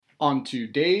On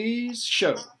today's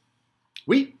show,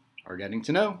 we are getting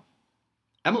to know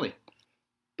Emily.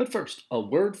 But first, a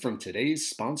word from today's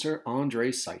sponsor,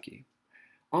 Andre Psyche.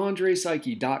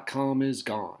 AndrePsyche.com is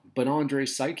gone, but Andre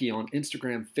Psyche on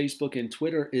Instagram, Facebook, and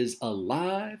Twitter is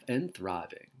alive and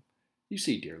thriving. You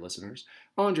see, dear listeners,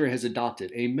 Andre has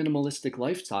adopted a minimalistic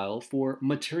lifestyle for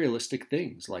materialistic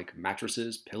things like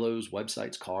mattresses, pillows,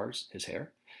 websites, cars, his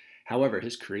hair. However,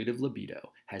 his creative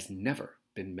libido has never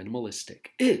been minimalistic,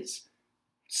 is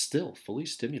still fully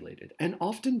stimulated, and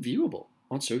often viewable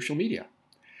on social media.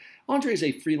 Andre is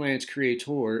a freelance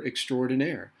creator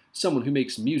extraordinaire, someone who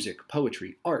makes music,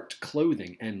 poetry, art,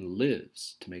 clothing, and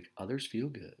lives to make others feel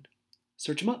good.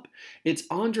 Search him up. It's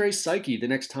Andre Psyche the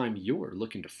next time you're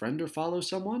looking to friend or follow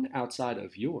someone outside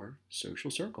of your social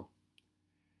circle.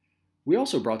 We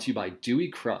also brought to you by Dewey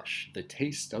Crush, the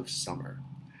taste of summer.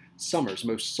 Summer's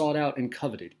most sought out and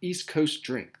coveted East Coast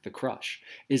drink, the Crush,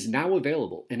 is now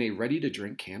available in a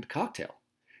ready-to-drink canned cocktail.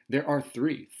 There are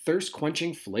 3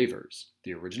 thirst-quenching flavors: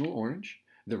 the original orange,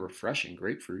 the refreshing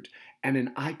grapefruit, and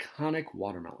an iconic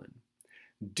watermelon.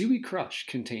 Dewey Crush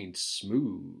contains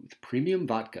smooth, premium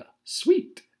vodka,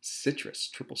 sweet, citrus,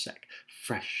 triple sec,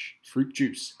 fresh fruit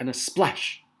juice, and a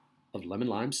splash of lemon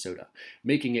lime soda,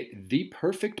 making it the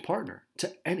perfect partner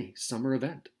to any summer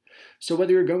event. So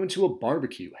whether you're going to a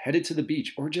barbecue, headed to the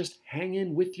beach, or just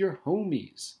hanging with your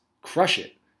homies, crush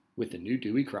it with the new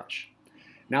Dewey Crush.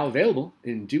 Now available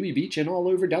in Dewey Beach and all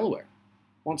over Delaware.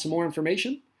 Want some more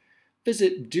information?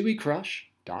 Visit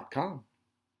deweycrush.com.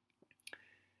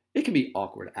 It can be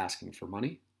awkward asking for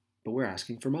money, but we're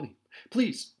asking for money.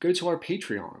 Please go to our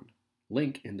Patreon,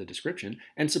 link in the description,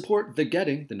 and support the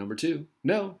Getting, the number 2,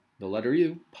 no, the letter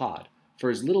U, pod, for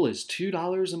as little as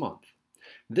 $2 a month.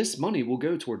 This money will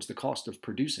go towards the cost of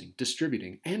producing,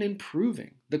 distributing, and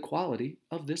improving the quality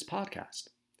of this podcast.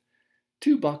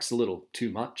 $2 a little too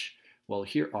much? Well,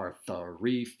 here are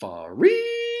 3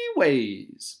 free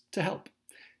ways to help.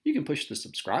 You can push the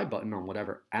subscribe button on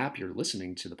whatever app you're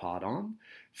listening to the pod on.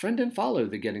 Friend and follow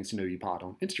the Getting to Know You pod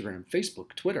on Instagram,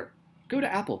 Facebook, Twitter. Go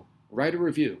to Apple, write a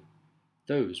review.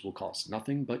 Those will cost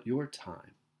nothing but your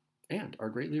time and are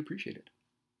greatly appreciated.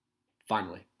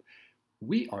 Finally,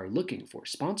 we are looking for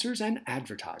sponsors and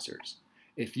advertisers.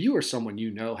 If you or someone you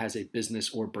know has a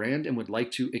business or brand and would like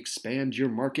to expand your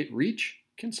market reach,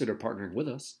 consider partnering with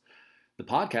us. The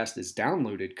podcast is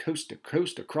downloaded coast to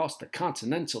coast across the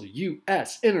continental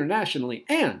U.S., internationally,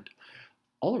 and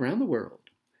all around the world.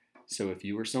 So if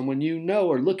you or someone you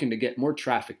know are looking to get more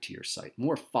traffic to your site,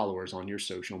 more followers on your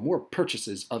social, more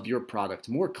purchases of your product,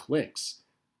 more clicks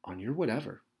on your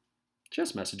whatever,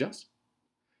 just message us.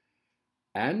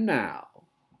 And now,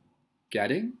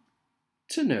 Getting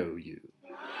to Know You.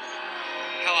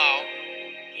 Hello.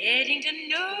 Getting to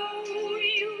know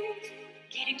you,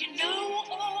 getting to know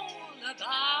all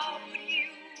about you.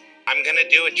 I'm gonna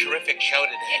do a terrific show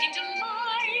today. Getting to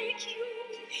like you,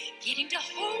 getting to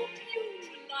hope you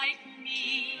like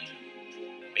me.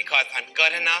 Because I'm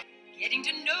good enough. Getting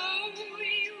to know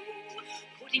you,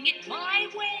 putting it my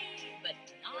way, but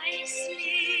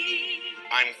nicely.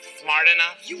 I'm smart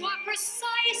enough. You are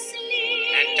precisely.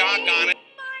 And doggone it.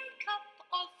 My cup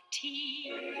of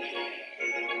tea.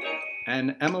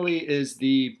 And Emily is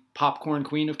the popcorn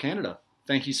queen of Canada.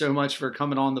 Thank you so much for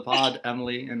coming on the pod,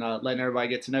 Emily, and letting everybody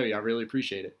get to know you. I really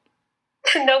appreciate it.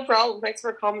 No problem. Thanks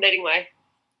for accommodating my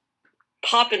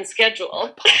poppin'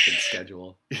 schedule. Poppin'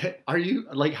 schedule. Are you,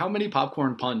 how many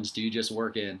popcorn puns do you just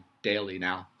work in daily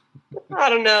now? I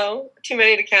don't know. Too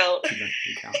many to count. Too many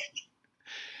to count.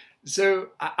 So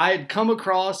I had come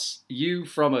across you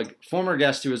from a former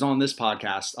guest who was on this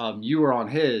podcast. You were on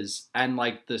his, and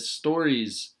the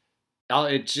stories,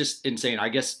 it's just insane. I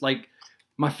guess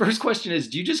my first question is,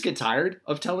 do you just get tired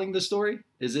of telling the story?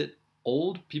 Is it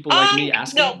old people like me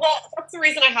asking? No, well, that's the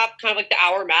reason I have kind of the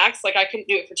hour max. I can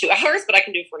do it for 2 hours, but I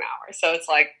can do it for an hour. So it's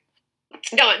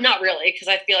no, not really, because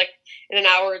I feel like in an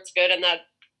hour it's good, and that.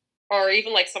 Or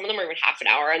even some of them are even half an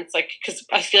hour. And it's because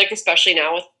I feel especially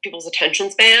now with people's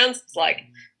attention spans, it's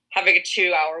having a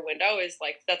 2-hour window is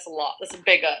that's a lot. That's a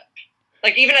big,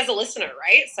 even as a listener,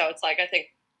 right? So it's I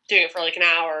think doing it for an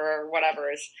hour or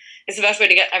whatever is the best way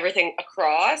to get everything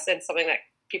across and something that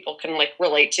people can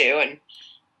relate to and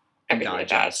everything like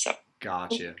that. So.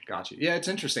 Gotcha. Yeah, it's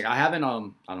interesting. I haven't,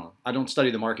 I don't study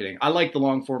the marketing. I like the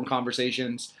long form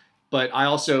conversations. But I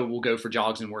also will go for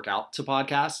jogs and work out to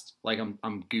podcasts.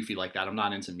 I'm goofy like that. I'm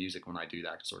not into music when I do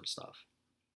that sort of stuff.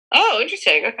 Oh,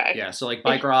 interesting. Okay. Yeah. So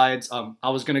bike rides. I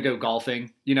was going to go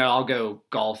golfing. I'll go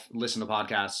golf, listen to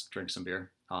podcasts, drink some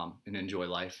beer, and enjoy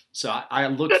life. So I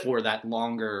look for that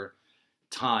longer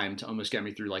time to almost get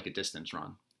me through a distance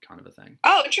run kind of a thing.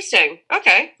 Oh, interesting.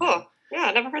 Okay, cool. Yeah,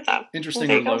 I never heard that.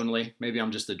 Interesting or lonely. Maybe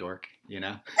I'm just a dork, All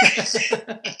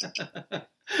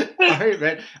right,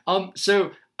 man.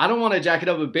 So I don't want to jack it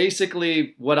up, but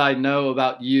basically what I know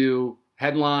about you,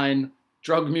 headline,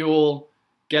 drug mule,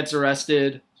 gets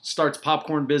arrested, starts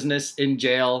popcorn business in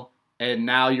jail, and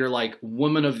now you're like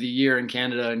woman of the year in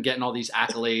Canada and getting all these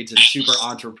accolades and super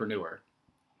entrepreneur.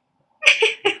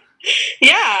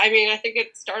 Yeah, I mean, I think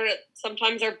it started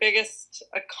sometimes our biggest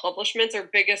accomplishments, our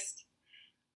biggest,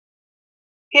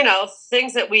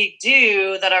 things that we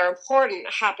do that are important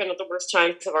happen at the worst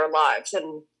times of our lives.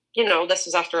 And, this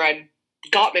was after I'd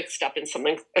got mixed up in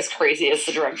something as crazy as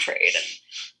the drug trade.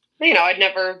 And, I'd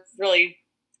never really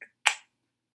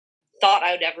thought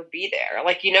I would ever be there.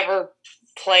 Like, you never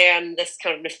plan this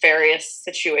kind of nefarious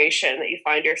situation that you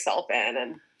find yourself in.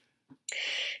 And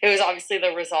it was obviously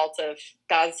the result of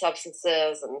bad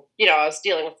substances. And, I was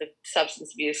dealing with the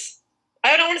substance abuse.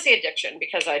 I don't want to say addiction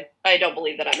because I don't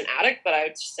believe that I'm an addict, but I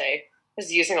would just say I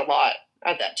was using a lot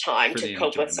at that time to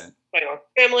cope with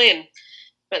family, and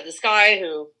met this guy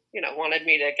who, wanted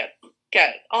me to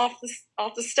get off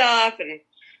the stuff. And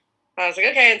I was like,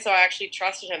 okay. And so I actually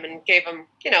trusted him and gave him,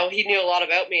 he knew a lot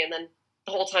about me. And then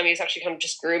the whole time he was actually kind of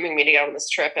just grooming me to get on this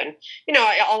trip. And,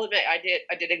 I'll admit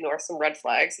I did ignore some red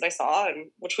flags that I saw, and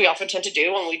which we often tend to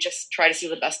do when we just try to see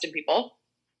the best in people.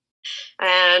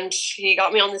 And he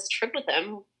got me on this trip with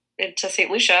him to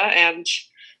St. Lucia. And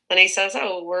then he says,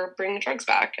 oh, we're bringing drugs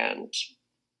back. And,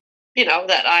 he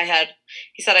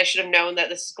said I should have known that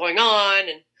this is going on.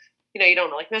 And, you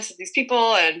don't like mess with these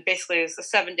people. And basically it was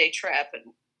a 7-day trip.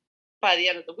 And by the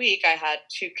end of the week, I had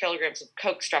 2 kilograms of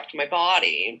coke strapped to my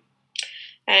body.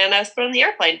 And I was put on the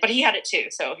airplane, but he had it too.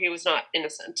 So he was not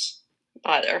innocent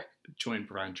either. Joint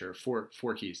venture,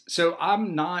 four keys. So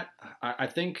I'm not, I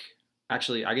think,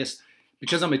 actually, I guess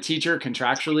because I'm a teacher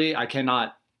contractually,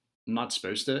 I'm not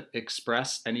supposed to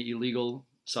express any illegal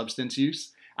substance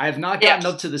use. I have not gotten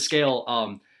up to the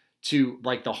scale to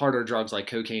like the harder drugs like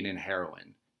cocaine and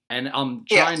heroin. And I'm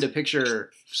trying to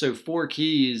picture, so 4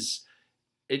 keys,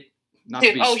 not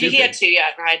to be stupid. He had 2,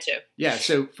 I had 2. Yeah,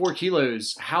 so 4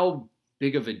 kilos, how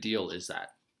big of a deal is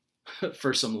that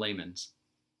for some layman's?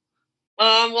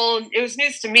 Well, it was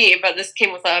news to me, but this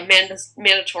came with a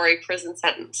mandatory prison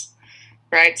sentence,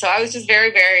 right? So I was just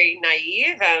very, very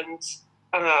naive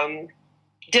and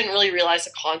didn't really realize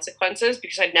the consequences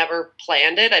because I'd never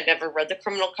planned it. I'd never read the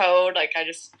criminal code. Like, I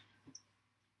just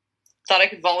thought I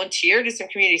could volunteer, do some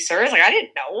community service. Like, I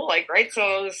didn't know, right?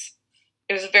 So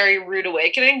it was a very rude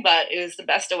awakening, but it was the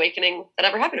best awakening that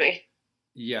ever happened to me.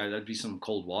 Yeah, that'd be some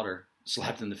cold water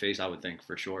slapped in the face, I would think,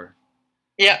 for sure.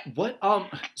 Yeah. What?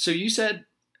 So you said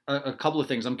a couple of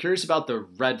things. I'm curious about the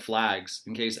red flags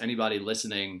in case anybody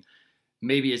listening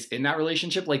maybe is in that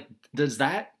relationship. Like, is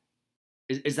that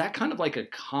kind of like a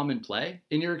common play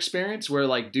in your experience where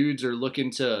like dudes are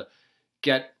looking to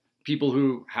get people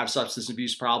who have substance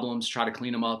abuse problems, try to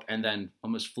clean them up, and then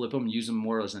almost flip them, use them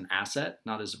more as an asset,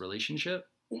 not as a relationship?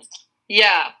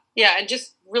 Yeah. And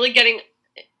just really getting,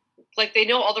 like, they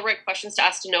know all the right questions to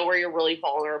ask to know where you're really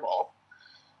vulnerable.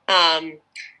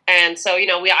 And so,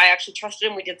 I actually trusted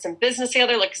him. We did some business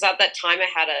together, like, because at that time I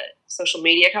had a social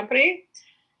media company.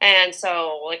 And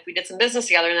so, like, we did some business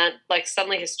together, and then, like,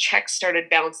 suddenly his checks started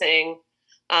bouncing.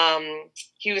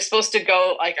 He was supposed to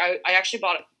go, like, I actually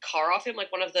bought a car off him.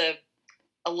 Like, one of the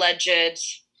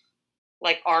alleged,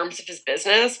 like, arms of his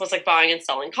business was, like, buying and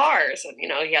selling cars. And,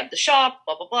 he had the shop,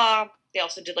 blah, blah, blah. They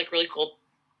also did, like, really cool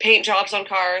paint jobs on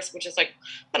cars, which is, like,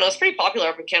 I don't know, it's pretty popular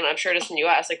up in Canada. I'm sure it is in the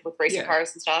US, like, with racing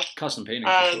cars and stuff. Custom painting,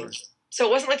 for sure. So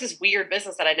it wasn't, like, this weird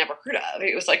business that I'd never heard of.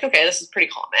 It was like, okay, this is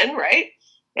pretty common, right?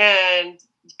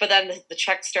 But then the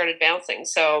checks started bouncing.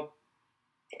 So,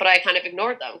 but I kind of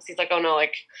ignored them. He's like, oh no,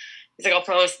 like, he's like, I'll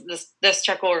promise this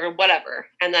check will or whatever.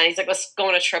 And then he's like, let's go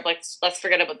on a trip. Like, let's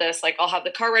forget about this. Like, I'll have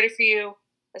the car ready for you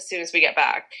as soon as we get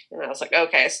back. And I was like,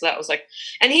 okay. So that was like,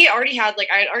 and he already had, like,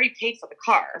 I had already paid for the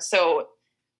car. So,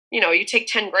 you take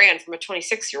 10 grand from a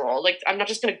 26-year-old, like, I'm not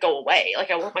just going to go away.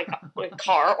 Like, I want my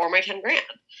car or my 10 grand.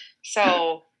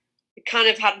 So it kind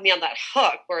of had me on that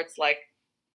hook where it's like,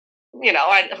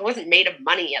 I wasn't made of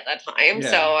money at that time. Yeah.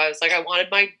 So I was like, I wanted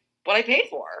what I paid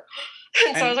for.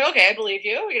 And so I was like, okay, I believe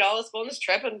you. Let's go on this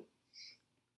trip. And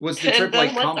was the trip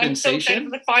like compensation?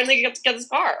 I'm so finally get this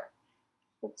car.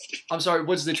 I'm sorry.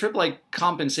 Was the trip like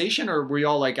compensation, or were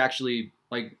y'all like actually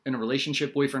like in a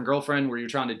relationship, boyfriend, girlfriend, where you're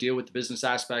trying to deal with the business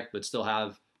aspect but still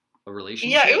have a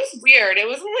relationship? Yeah, it was weird. It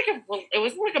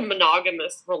wasn't like a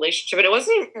monogamous relationship, and it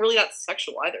wasn't really that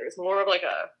sexual either. It was more of like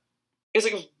a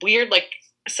weird, like,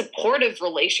 supportive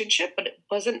relationship, but it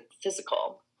wasn't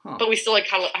physical. Huh. But we still like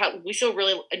we still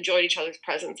really enjoyed each other's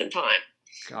presence and time.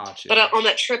 Gotcha. But on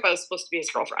that trip, I was supposed to be his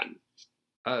girlfriend.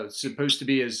 Oh, supposed to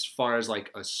be as far as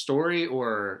like a story,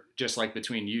 or just like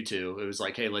between you two? It was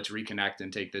like, hey, let's reconnect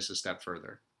and take this a step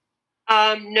further.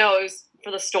 No, it was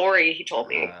for the story he told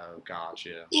me. Oh,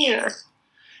 gotcha. Yeah.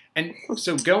 And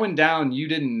so going down, you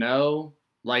didn't know,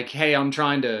 like, hey, I'm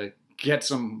trying to get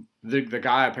the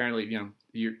guy apparently,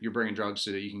 you're bringing drugs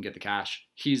so that you can get the cash.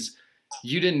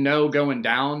 You didn't know going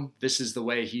down, this is the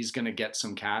way he's going to get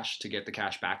some cash to get the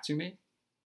cash back to me?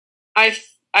 I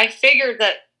figured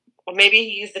that maybe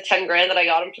he used the 10 grand that I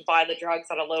got him to buy the drugs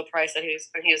at a low price, and he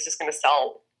was just going to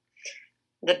sell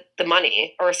the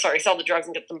money, or sorry, sell the drugs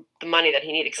and get the money that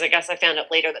he needed. Because I guess I found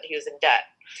out later that he was in debt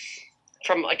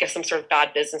from, I guess, some sort of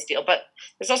bad business deal. But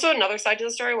there's also another side to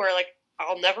the story where, like,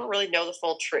 I'll never really know the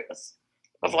full truth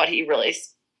of what he really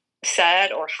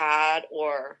said or had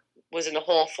or was in the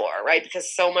hole for, right?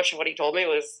 Because so much of what he told me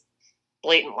was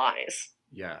blatant lies.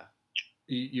 Yeah.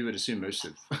 You would assume most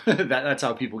of that's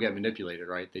how people get manipulated,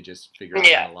 right? They just figure out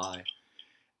how to lie.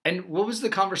 And what was the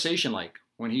conversation like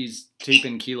when he's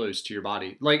taping kilos to your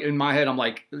body? Like, in my head, I'm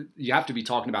like, you have to be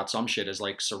talking about some shit as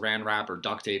like saran wrap or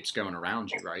duct tapes going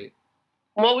around you, right?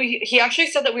 Well, he actually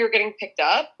said that we were getting picked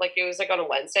up. Like, it was like on a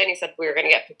Wednesday, and he said we were going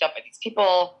to get picked up by these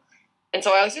people. And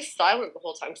so I was just silent the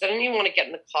whole time because I didn't even want to get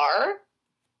in the car.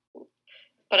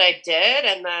 But I did.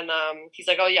 And then he's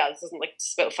like, oh, yeah, this isn't like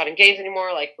just about fun and games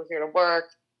anymore. Like, we're here to work.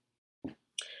 And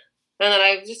then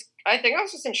I think I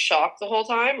was just in shock the whole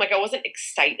time. Like, I wasn't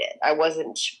excited. I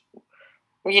wasn't,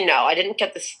 I didn't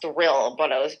get this thrill of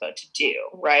what I was about to do,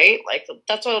 right? Like,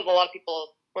 that's what a lot of people,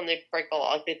 when they break the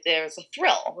law, there's a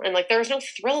thrill. And, like, there was no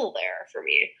thrill there for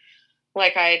me.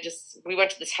 Like, we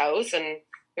went to this house, and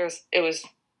it was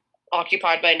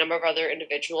occupied by a number of other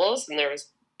individuals, and there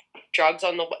was drugs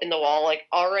in the wall, like,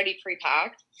 already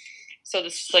pre-packed. So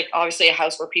this is, like, obviously a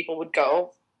house where people would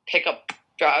go pick up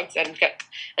drugs and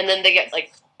then they get,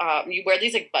 like, you wear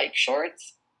these, like, bike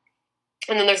shorts,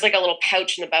 and then there's, like, a little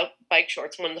pouch in the bike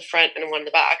shorts, one in the front and one in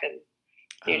the back, and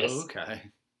you just put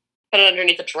it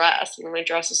underneath a dress. And my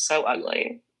dress is so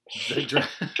ugly.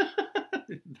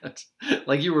 That's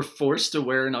like you were forced to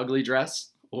wear an ugly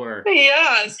dress? Or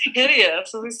yeah, it's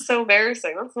hideous. It was so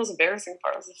embarrassing. That's the most embarrassing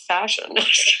part of the fashion.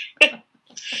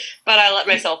 But I let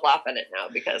myself laugh at it now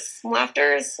because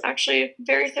laughter is actually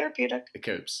very therapeutic. It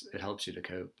copes. It helps you to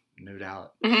cope, no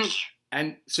doubt. Mm-hmm.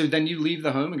 And so then you leave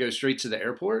the home and go straight to the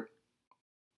airport?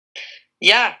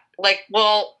 Yeah. Like,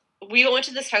 well, we went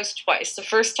to this house twice. The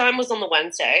first time was on the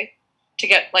Wednesday to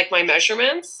get, like, my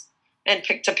measurements and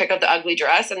pick up the ugly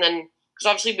dress. And then, because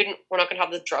obviously we're not going to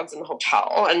have the drugs in the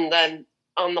hotel. And then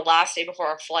on the last day before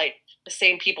our flight, the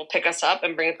same people pick us up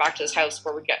and bring us back to this house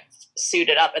where we get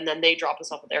suited up, and then they drop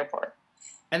us off at the airport.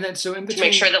 And then so in between, to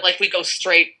make sure that, like, we go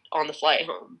straight on the flight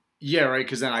home. Yeah, right.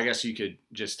 Because then I guess you could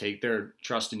just they're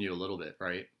trusting you a little bit,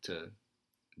 right, to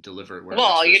deliver it.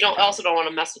 Well, you don't want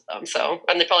to mess with them, so,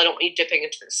 and they probably don't want you dipping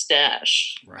into their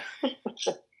stash. Right.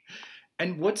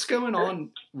 And what's going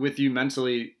on with you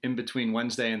mentally in between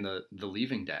Wednesday and the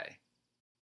leaving day?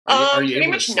 Are you pretty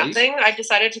able much to sleep? Nothing. I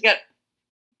decided to get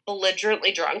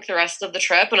belligerently drunk the rest of the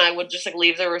trip, and I would just, like,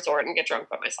 leave the resort and get drunk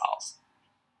by myself.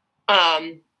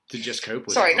 To just cope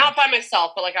with sorry, it. Not by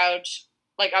myself, but I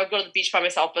would go to the beach by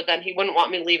myself, but then he wouldn't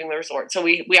want me leaving the resort. So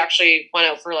we actually went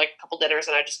out for, like, a couple dinners,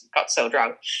 and I just got so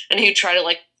drunk. And he'd try to,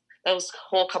 like, those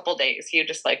whole couple days, he would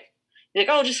just, like,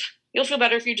 oh, just, you'll feel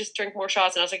better if you just drink more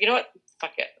shots. And I was like, you know what?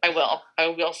 Fuck it. I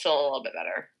will feel a little bit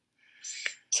better.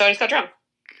 So I just got drunk.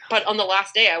 But on the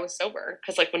last day, I was sober.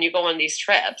 Because, like, when you go on these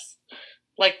trips,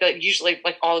 like, usually,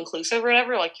 like, all-inclusive or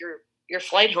whatever, like, your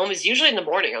flight home is usually in the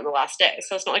morning on the last day.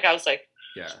 So it's not like I was, like...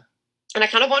 Yeah. And I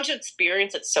kind of wanted to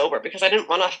experience it sober because I didn't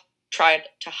want to try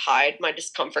to hide my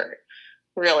discomfort,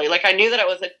 really. Like, I knew that I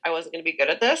wasn't going to be good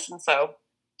at this. And so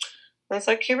I was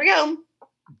like, here we go.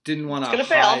 Didn't want to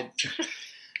hide...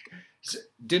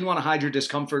 Didn't want to hide your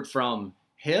discomfort from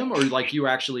him, or, like, you were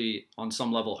actually on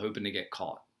some level hoping to get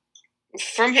caught?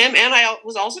 From him, and I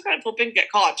was also kind of hoping to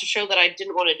get caught to show that I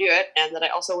didn't want to do it and that I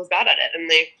also was bad at it.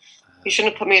 And he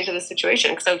shouldn't have put me into this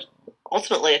situation because I was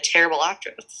ultimately a terrible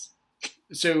actress.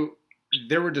 So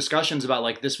there were discussions about,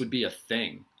 like, this would be a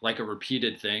thing, like a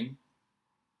repeated thing.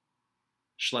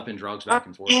 Schlepping drugs back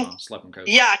and forth, schlepping coke.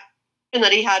 Yeah, and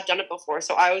that he had done it before.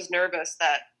 So I was nervous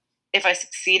that if I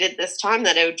succeeded this time,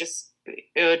 that it would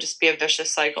just be a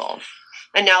vicious cycle.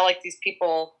 And now, like, these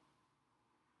people,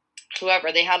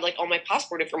 whoever, they had, like, all my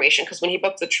passport information because when he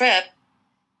booked the trip,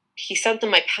 he sent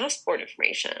them my passport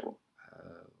information.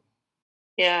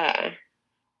 Yeah.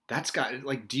 That's got,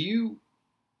 like, do you,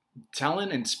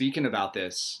 telling and speaking about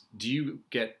this, do you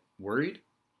get worried?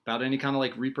 about any kind of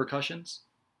like repercussions?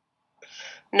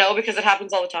 No, because it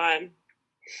happens all the time.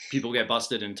 People get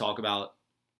busted and talk about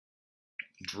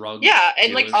drug. Yeah,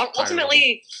 and dealers, like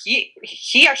ultimately,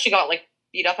 he actually got like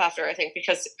beat up after, I think,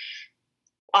 because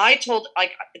I told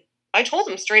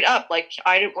him straight up like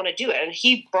I didn't want to do it, and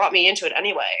he brought me into it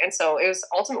anyway, and so it was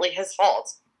ultimately his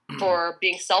fault for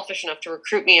being selfish enough to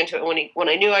recruit me into it when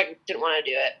I knew I didn't want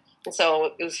to do it, and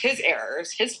so it was his error, it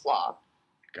was his flaw.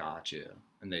 Gotcha.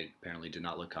 And they apparently did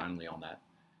not look kindly on that.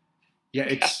 Yeah,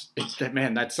 it's that,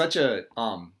 man. That's such a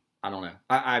I don't know.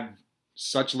 I've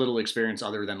such little experience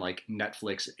other than like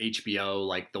Netflix, HBO,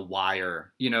 like The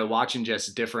Wire. You know, watching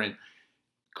just different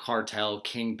cartel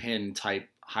kingpin type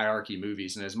hierarchy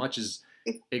movies, and as much as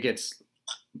it gets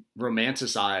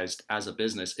romanticized as a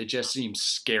business, it just seems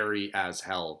scary as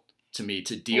hell to me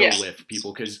to deal with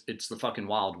people because it's the fucking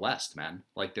Wild West, man.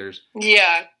 Like there's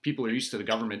people are used to the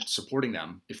government supporting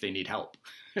them if they need help.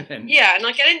 And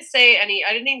like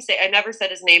I never said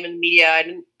his name in the media. I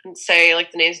didn't say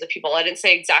like the names of the people. I didn't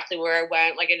say exactly where I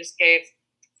went. Like I just gave,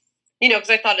 because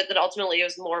I thought that ultimately it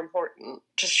was more important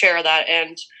to share that.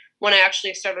 And when I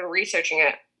actually started researching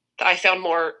it, I found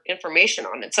more information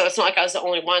on it. So it's not like I was the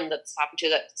only one that's happened to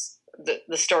that.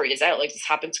 The story is out. Like this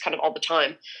happens kind of all the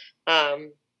time.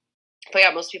 But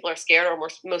yeah, most people are scared, or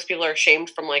most people are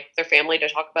ashamed from like their family to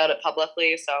talk about it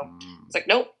publicly. So it's like,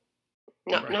 nope,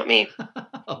 not me.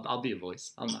 I'll be a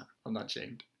voice. I'm not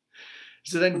shamed.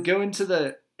 So then going to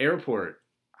the airport,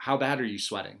 how bad are you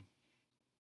sweating?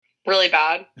 Really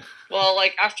bad. Well,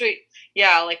 like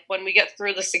like when we get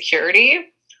through the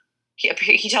security,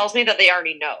 he tells me that they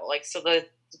already know. Like, so the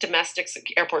domestic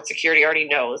airport security already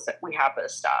knows that we have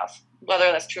this stuff.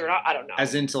 Whether that's true or not, I don't know.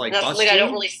 As into like that's something I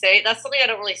don't really say. That's something I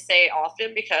don't really say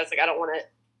often because like I don't want to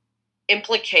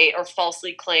implicate or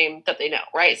falsely claim that they know,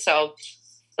 right? So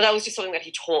that was just something that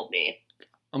he told me.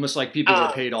 Almost like people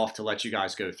are paid off to let you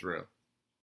guys go through.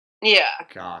 Yeah.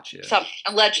 Gotcha.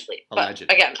 Allegedly. But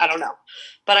again, I don't know.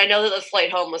 But I know that the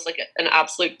flight home was like an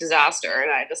absolute disaster, and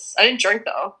I didn't drink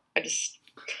though. I just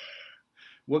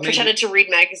pretended to read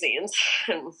magazines.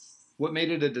 What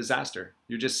made it a disaster?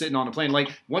 You're just sitting on a plane.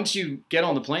 Like, once you get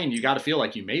on the plane, you got to feel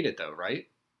like you made it, though, right?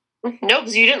 No,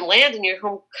 because you didn't land in your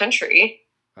home country.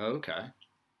 Okay.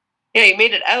 Yeah, you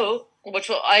made it out,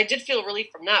 I did feel relief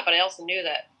from that, but I also knew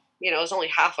that, it was only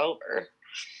half over.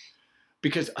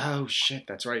 Because, oh, shit,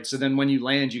 that's right. So then when you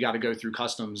land, you got to go through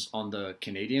customs on the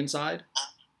Canadian side?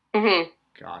 Mm-hmm.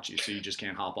 Got you. So you just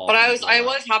can't hop off. But I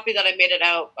was happy that I made it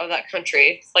out of that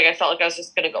country. Like, I felt like I was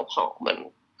just going to go home,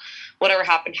 and whatever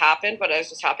happened, but I was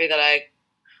just happy that I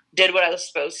did what I was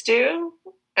supposed to,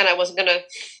 and I wasn't going to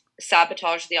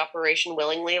sabotage the operation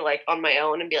willingly, like, on my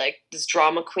own and be like, this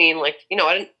drama queen, like,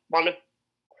 I didn't want to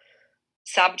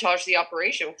sabotage the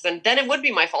operation, because then it would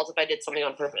be my fault if I did something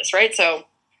on purpose, right? So,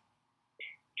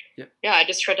 yeah, I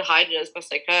just tried to hide it as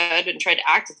best I could and tried to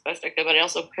act as best I could, but I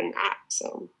also couldn't act,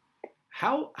 so...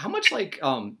 How much, like,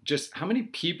 just how many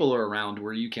people are around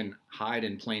where you can hide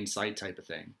in plain sight type of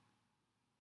thing?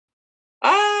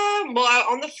 Well,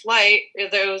 on the flight,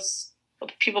 there was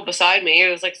people beside me. It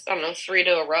was like, I don't know, 3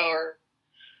 to a row or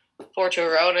 4 to a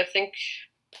row. And I think,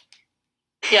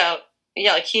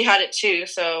 like he had it too.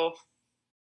 So,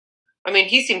 I mean,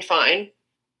 he seemed fine,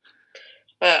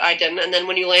 but I didn't. And then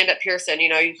when you land at Pearson, you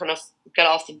kind of get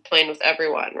off the plane with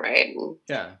everyone, right? And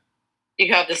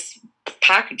you have this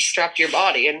package strapped to your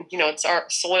body, and, it's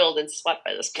soiled and sweat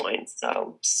by this point.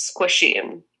 So squishy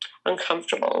and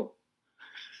uncomfortable.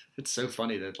 It's so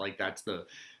funny that like that's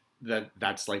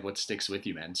like what sticks with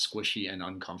you, man. Squishy and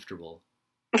uncomfortable.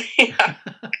 Yeah.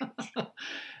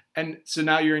 And so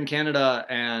now you're in Canada,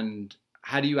 and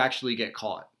how do you actually get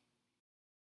caught?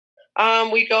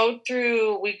 We get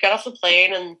off the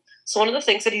plane, and so one of the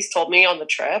things that he's told me on the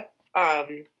trip,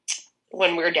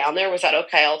 when we were down there was that,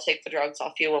 okay, I'll take the drugs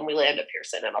off you when we land at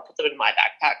Pearson, and I'll put them in my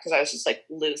backpack, because I was just like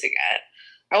losing it.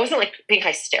 I wasn't like being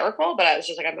hysterical, but I was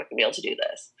just like, I'm not gonna be able to do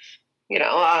this.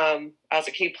 I was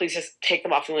like, can you please just take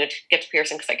them off when we get to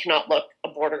Pearson, because I cannot look a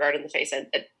border guard in the face and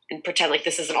pretend like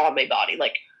this isn't on my body.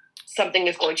 Like, something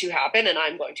is going to happen and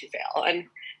I'm going to fail. And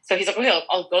so he's like, okay,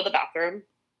 I'll go to the bathroom.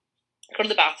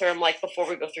 Like, before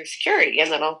we go through security,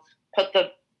 and then I'll take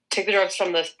the drugs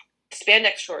from the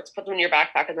spandex shorts, put them in your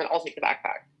backpack, and then I'll take the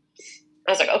backpack.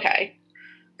 I was like, okay,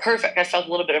 perfect. I felt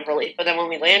a little bit of relief. But then when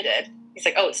we landed, he's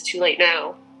like, oh, it's too late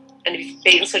now. And he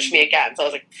bait and switched me again. So I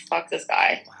was like, fuck this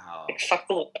guy. Wow. Like, fuck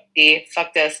the lady.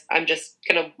 Fuck this. I'm just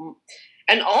gonna...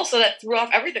 And also that threw off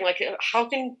everything. Like, how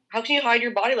can you hide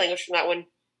your body language from that when,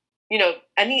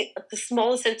 the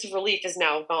smallest sense of relief is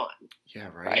now gone? Yeah,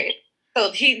 right.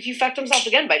 So he fucked himself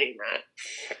again by doing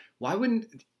that. Why wouldn't...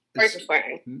 Sorry for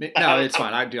swearing. No, it's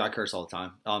fine. I curse all the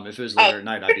time. If it was later at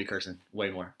night, I'd be cursing way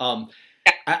more. I'm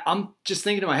just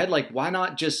thinking in my head, like, why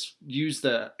not just use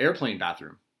the airplane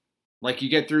bathroom? Like, you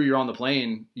get through, you're on the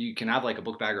plane, you can have like a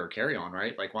book bag or a carry-on,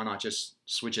 right? Like, why not just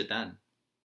switch it then?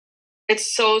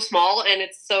 It's so small and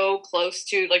it's so close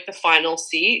to like the final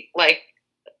seat. Like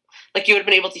you would have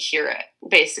been able to hear it,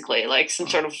 basically, like some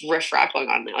sort of riff-raff going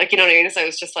on there. Like, you know what I mean? So I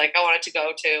was just like, I wanted to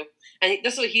go to, and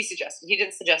this is what he suggested. He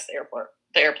didn't suggest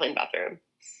the airplane bathroom.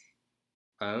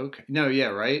 Okay. No, yeah,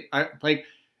 right?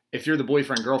 If you're the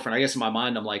boyfriend, girlfriend, I guess in my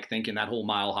mind, I'm like thinking that whole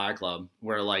Mile High Club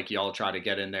where like y'all try to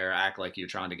get in there, act like you're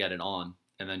trying to get it on,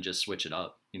 and then just switch it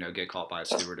up, get caught by a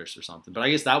stewardess or something. But I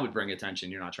guess that would bring attention.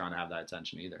 You're not trying to have that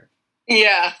attention either.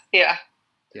 Yeah. Yeah,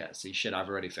 see, shit, I've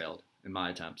already failed in my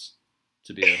attempts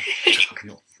to be a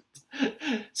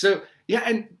So, yeah,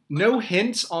 and no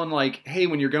hints on like, hey,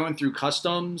 when you're going through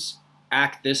customs,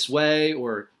 act this way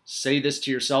or say this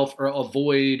to yourself or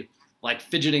avoid like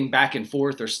fidgeting back and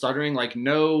forth or stuttering, like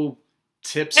no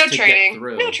tips to get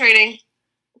through. No training.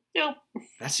 Nope.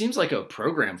 That seems like a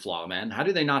program flaw, man. How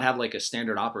do they not have like a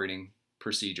standard operating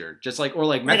procedure? Just like, or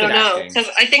like method acting? I don't know, because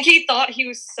I think he thought he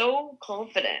was so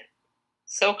confident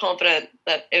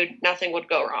that nothing would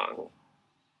go wrong.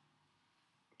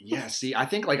 Yeah, see, I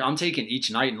think like I'm taking each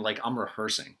night and like I'm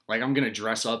rehearsing. Like I'm going to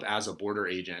dress up as a border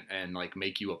agent and like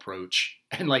make you approach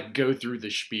and like go through the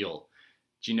spiel.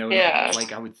 Do you know? Yeah.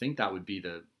 Like I would think that would be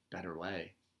the better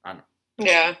way. I don't know.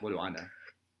 Yeah. What do I know?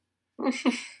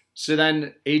 So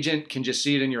then agent can just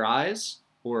see it in your eyes,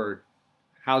 or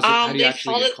how do you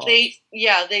actually get caught?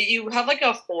 You have like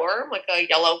a form, like a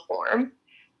yellow form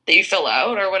that you fill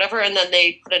out or whatever, and then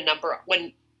they put a number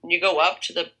when you go up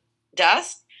to the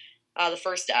desk. The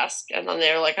first desk, and then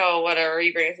they're like, oh, whatever,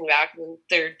 you bring anything back, and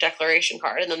their declaration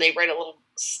card, and then they write a little,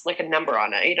 like a number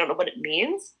on it. You don't know what it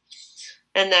means.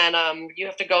 And then you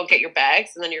have to go get your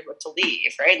bags, and then you're about to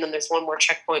leave, right? And then there's one more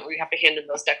checkpoint where you have to hand in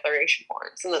those declaration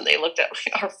forms. And then they looked at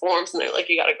our forms, and they're like,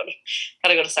 you gotta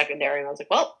go to secondary. And I was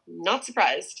like, well, not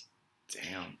surprised.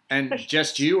 Damn. And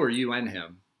just you, or you and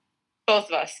him? Both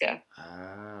of us, yeah.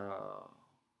 Oh,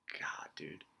 God,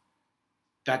 dude.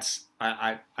 That's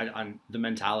I'm the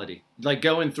mentality, like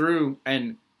going through.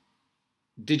 And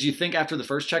did you think after the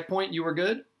first checkpoint you were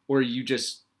good, or you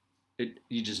just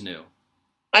knew?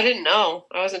 I didn't know.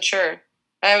 I wasn't sure.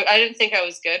 I didn't think I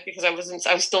was good because I was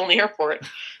still in the airport.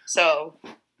 So,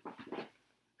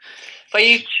 but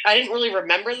I didn't really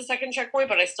remember the second checkpoint,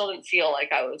 but I still didn't feel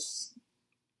like I was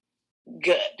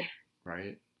good.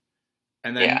 Right.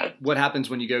 And then what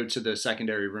happens when you go to the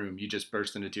secondary room? You just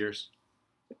burst into tears?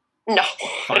 No,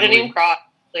 finally. I didn't even cry.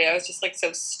 I was just like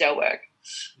so stoic.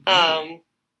 I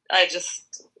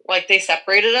just like they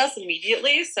separated us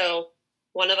immediately. So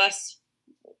one of us,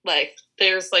 like,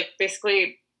 there's like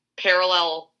basically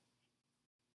parallel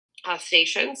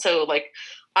stations. So like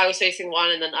I was facing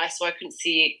one, and then I couldn't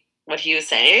see what he was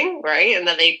saying, right? And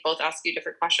then they both asked you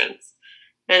different questions,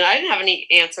 and I didn't have any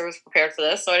answers prepared for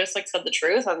this, so I just like said the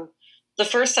truth. And the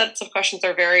first sets of questions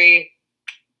are very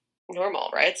normal,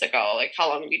 right? It's like, oh, like how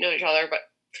long have you known each other? But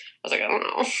I was like, I don't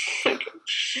know. Like,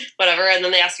 whatever. And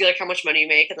then they ask you like how much money you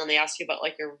make, and then they ask you about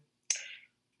like your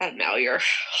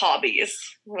hobbies,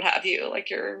 what have you, like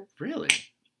your really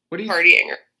what are you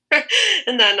partying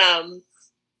and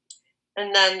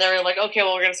then they're like, okay,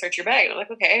 well, we're gonna search your bag. And I'm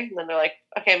like, okay. And then they're like,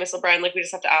 okay, Miss O'Brien, like we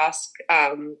just have to ask,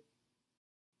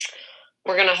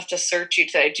 we're gonna have to search you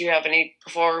today. Do you have any,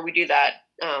 before we do that,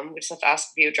 we just have to ask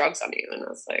if you have drugs on you? And I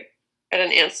was like, I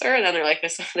didn't answer. And then they're like,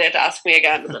 they had to ask me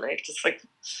again. And then I just like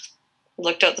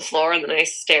looked at the floor, and then I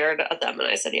stared at them, and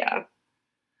I said, yeah.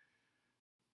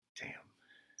 Damn.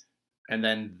 And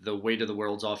then the weight of the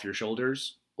world's off your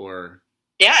shoulders, or?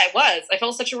 Yeah, it was. I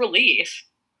felt such a relief.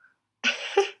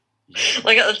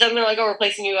 Like then they're like, oh, we're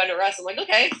placing you under arrest. I'm like,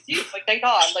 okay, geez, like thank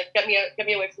God, like get me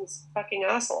away from this fucking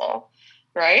asshole,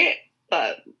 right?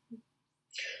 But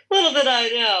little did I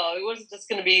know it wasn't just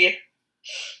gonna be,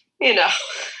 it's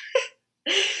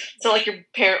not like your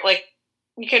parent, like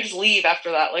you can't just leave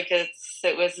after that. Like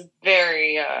it was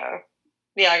very, I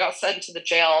got sent to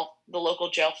the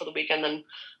local jail for the weekend, and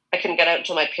I couldn't get out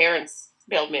until my parents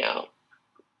bailed me out.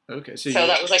 Okay, so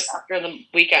that was like after the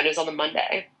weekend. It was on the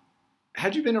Monday.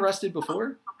 Had you been arrested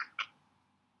before?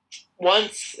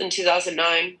 Once in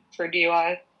 2009 for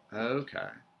DUI. Okay.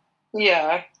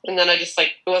 Yeah, and then I just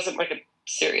like, it wasn't like a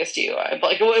serious DUI,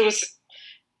 but like it was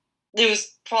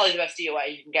probably the best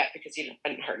DUI you can get because you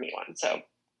didn't hurt anyone. So.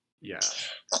 Yeah.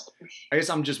 I guess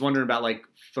I'm just wondering about like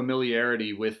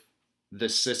familiarity with the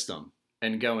system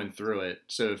and going through it.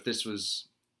 So if this was,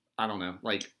 I don't know,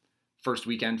 like first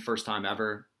weekend, first time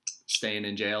ever staying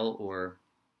in jail, or.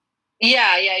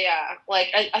 Yeah. Like,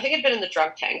 I think I'd been in the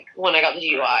drunk tank when I got the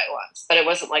DUI once, but it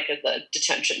wasn't like at the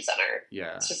detention center.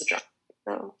 Yeah. It's just a drunk.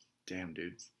 Oh. Damn,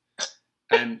 dude.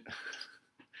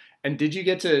 And did you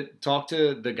get to talk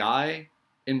to the guy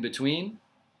in between?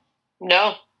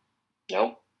 No.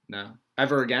 Nope. No.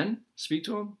 Ever again? Speak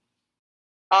to him?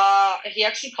 He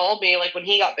actually called me, like, when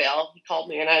he got bail. He called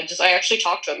me, and I actually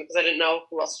talked to him because I didn't know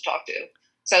who else to talk to.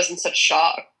 So I was in such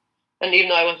shock. And even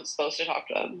though I wasn't supposed to talk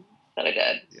to him, that I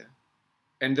did. Yeah.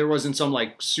 And there wasn't some,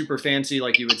 like, super fancy,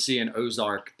 like you would see in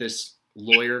Ozark, this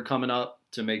lawyer coming up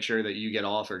to make sure that you get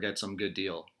off or get some good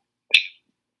deal?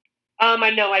 I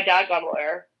know my dad got a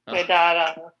lawyer. Oh. My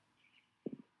dad,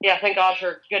 thank God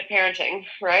for good parenting,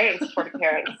 right? And supportive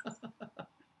parents.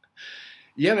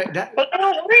 Yeah, but they're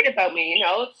not worried about me, you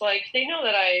know? It's like, they know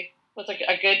that I was like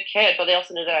a good kid, but they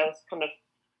also knew that I was kind of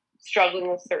struggling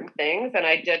with certain things, and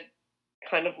I did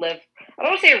kind of live, I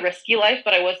don't want to say a risky life,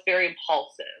 but I was very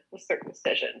impulsive with certain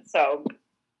decisions. So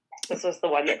this was the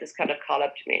one that just kind of caught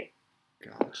up to me.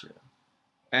 Gotcha.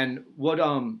 And what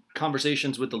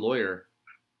conversations with the lawyer,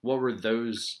 what were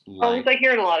those like? I was like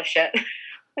hearing a lot of shit.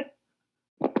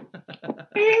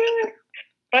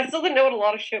 But I still didn't know what a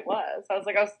lot of shit was. I was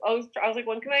like,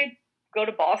 when can I go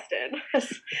to Boston?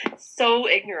 So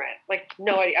ignorant. Like,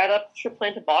 no idea. I had a trip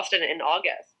planned to Boston in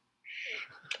August.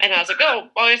 And I was like, oh,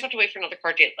 well, I just have to wait for another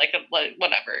car date. Like,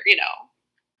 whatever, you know.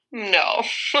 No.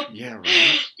 Yeah,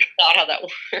 right. Not how that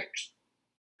works.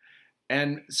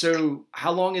 And so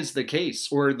how long is the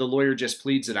case? Or the lawyer just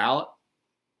pleads it out?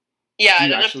 Yeah,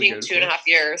 it ended up being 2.5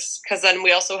 years. Because then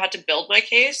we also had to build my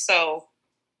case. So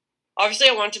obviously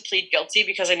I wanted to plead guilty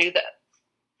because I knew that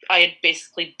I had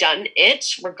basically done it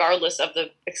regardless of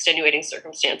the extenuating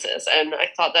circumstances. And I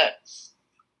thought that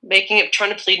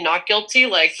trying to plead not guilty,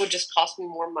 like, would just cost me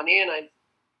more money. And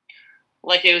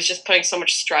it was just putting so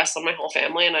much stress on my whole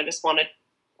family. And I just wanted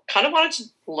to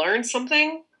learn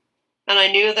something. And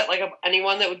I knew that, like, of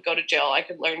anyone that would go to jail, I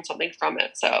could learn something from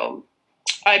it. So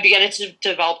I began to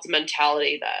develop the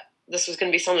mentality that this was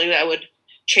going to be something that would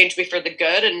change me for the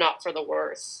good and not for the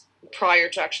worse prior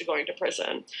to actually going to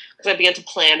prison. Because I began to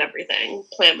plan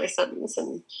my sentence.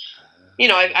 And, you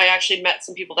know, I actually met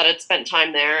some people that had spent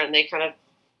time there, and they kind of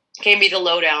gave me the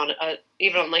lowdown,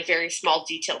 even on, like, very small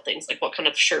detailed things, like what kind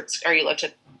of shirts are you allowed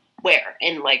to wear,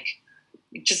 and, like,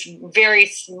 just very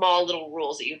small little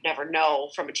rules that you'd never know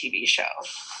from a TV show.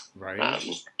 Right.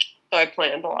 So I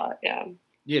planned a lot, yeah.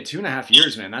 Yeah, 2.5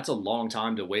 years, man. That's a long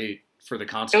time to wait for the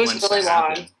consequence. It was really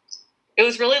long. It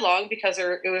was really long because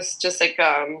it was just like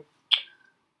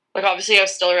obviously I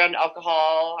was still around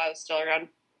alcohol. I was still around,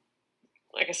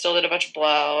 like, I still did a bunch of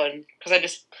blow, and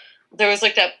because there was,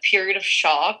 like, that period of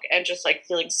shock and just, like,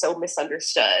 feeling so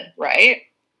misunderstood, right?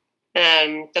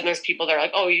 And then there's people that are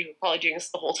like, oh, you were probably doing this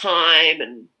the whole time.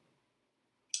 And,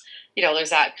 you know, there's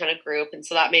that kind of group. And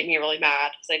so that made me really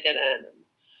mad because I didn't. And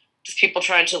just people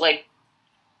trying to, like,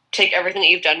 take everything that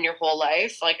you've done in your whole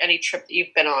life, like any trip that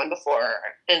you've been on before,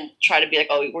 and try to be like,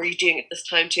 oh, were you doing it this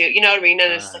time too? You know what I mean?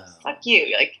 And it's like, fuck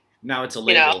you. Like, now it's a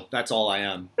label. You know? That's all I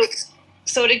am.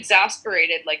 So it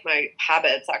exasperated, like, my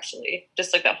habits, actually,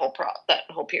 just like that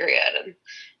whole period. And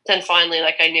then finally,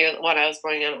 like, I knew when I was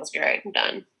going in, I was like, all right, I'm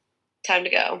done. Time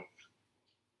to go.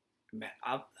 Man,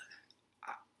 I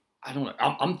don't know.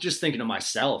 I'm just thinking to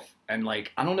myself, and,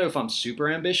 like, I don't know if I'm super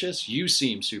ambitious. You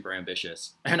seem super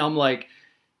ambitious, and I'm like,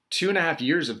 2.5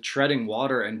 years of treading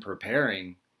water and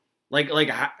preparing, like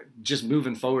just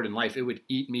moving forward in life, it would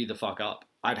eat me the fuck up.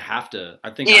 I'd have to. I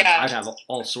think I'd have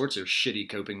all sorts of shitty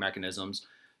coping mechanisms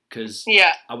because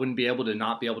I wouldn't be able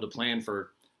to plan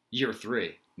for year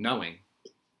 3, knowing.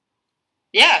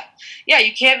 Yeah.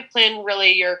 You can't plan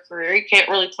really your career. You can't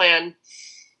really plan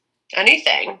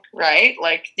anything, right?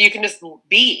 Like, you can just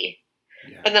be.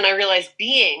 Yeah. But then I realized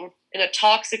being in a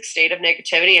toxic state of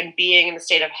negativity and being in a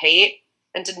state of hate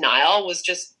and denial was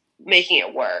just making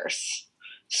it worse.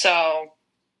 So,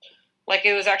 like,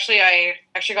 it was actually, I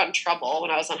actually got in trouble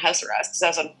when I was on house arrest because I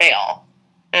was on bail.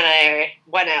 And I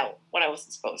went out when I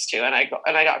wasn't supposed to. And I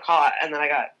got caught. And then I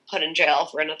got put in jail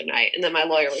for another night. And then my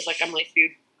lawyer was like, Emily, if you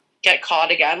get caught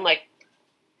again, like,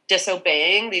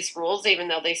 disobeying these rules, even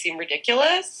though they seem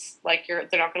ridiculous, like, they're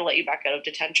not going to let you back out of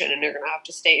detention, and you're going to have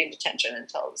to stay in detention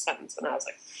until the sentence. And I was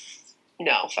like,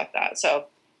 no, fuck that. So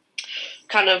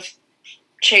kind of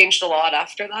changed a lot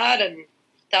after that. And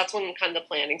that's when kind of the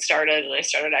planning started, and I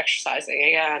started exercising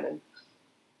again. And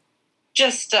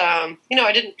just, you know,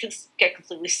 I didn't get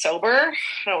completely sober. I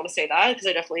don't want to say that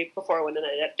because before I went in,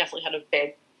 I definitely had a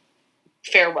big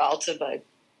farewell to my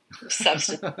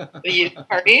substance abuse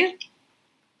party.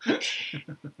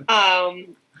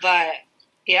 But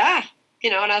yeah, you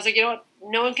know, and I was like, you know what,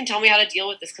 no one can tell me how to deal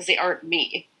with this because they aren't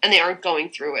me and they aren't going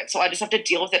through it. So I just have to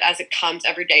deal with it as it comes,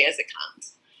 every day as it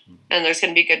comes. And there's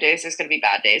going to be good days, there's going to be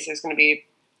bad days, there's going to be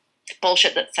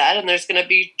bullshit that's said, and there's going to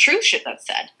be true shit that's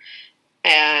said.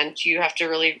 And you have to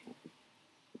really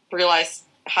realize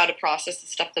how to process the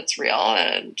stuff that's real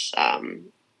and,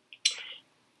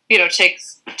 you know, take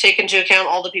into account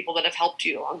all the people that have helped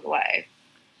you along the way.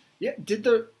 Yeah. Did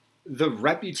the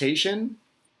reputation,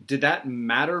 did that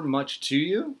matter much to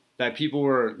you? That people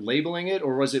were labeling it,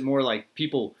 or was it more like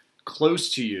people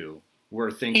close to you were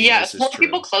thinking this is more true?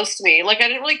 people close to me. Like, I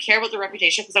didn't really care about the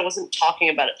reputation because I wasn't talking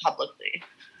about it publicly.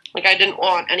 Like, I didn't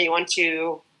want anyone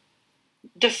to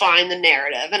define the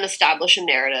narrative and establish a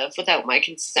narrative without my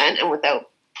consent and without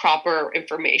proper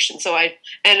information.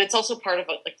 And it's also part of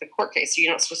like the court case, so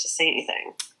you're not supposed to say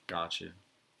anything. Gotcha.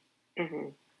 Mm-hmm.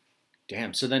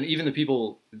 Damn. So then even the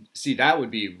people, see, that would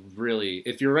be really,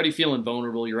 if you're already feeling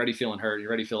vulnerable, you're already feeling hurt, you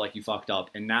already feel like you fucked up,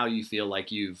 and now you feel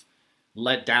like you've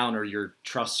let down, or your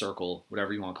trust circle,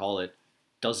 whatever you want to call it,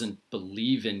 doesn't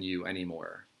believe in you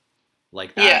anymore.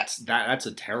 Like that's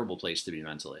a terrible place to be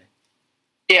mentally.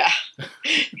 Yeah.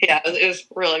 Yeah. It was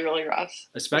really, really rough.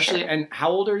 Especially, and how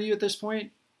old are you at this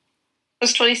point? I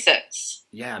was 26.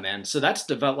 Yeah, man. So that's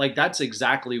that's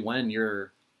exactly when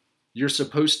you're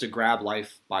supposed to grab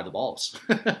life by the balls.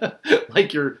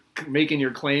 Like you're making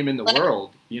your claim in the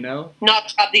world, you know?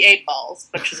 Not grab the 8 balls,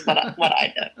 which is what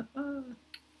I did.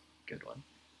 Good one.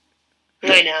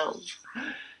 I know.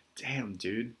 Damn,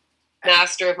 dude.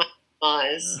 Master of my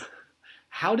demise.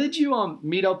 How did you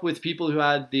meet up with people who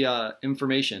had the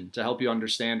information to help you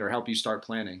understand or help you start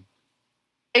planning?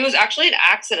 It was actually an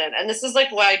accident, and this is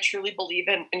like why I truly believe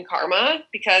in karma,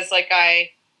 because like I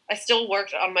still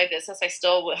worked on my business. I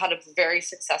still had a very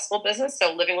successful business,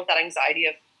 so living with that anxiety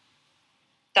of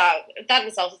that in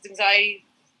itself is anxiety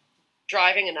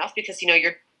driving enough, because you know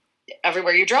you're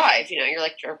everywhere you drive. You know, you're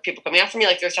like, are people coming after me?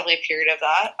 Like, there's definitely a period of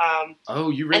that. Oh,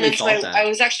 you really thought that? I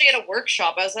was actually at a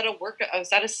workshop. I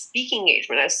was at a speaking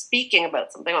engagement. I was speaking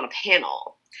about something on a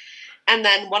panel. And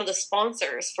then one of the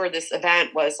sponsors for this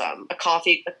event was a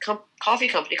coffee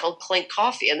company called Clink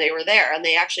Coffee, and they were there, and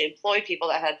they actually employed people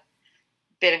that had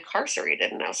been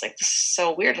incarcerated. And I was like, this is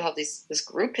so weird how this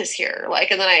group is here.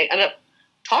 Like, and then I ended up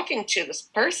talking to this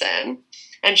person,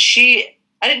 and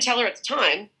I didn't tell her at the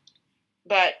time,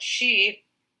 but I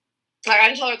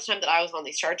didn't tell her at the time that I was on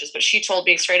these charges, but she told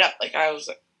me straight up, like,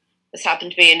 this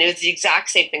happened to me, and it was the exact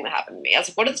same thing that happened to me. I was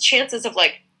like, what are the chances of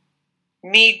like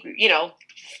me, you know,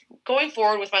 going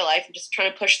forward with my life and just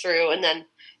trying to push through, and then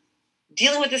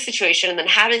dealing with this situation, and then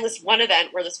having this one event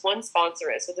where this one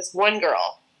sponsor is with this one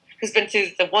girl who's been through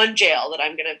the one jail that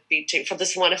I'm going to be to for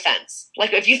this one offense.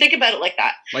 Like, if you think about it like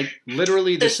that. Like,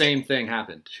 literally the same thing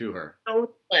happened to her.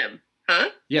 So slim. Huh?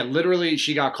 Yeah, literally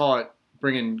she got caught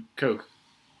bringing coke.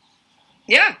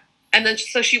 Yeah. And then,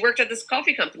 so she worked at this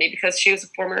coffee company because she was a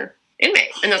former inmate,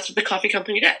 and that's what the coffee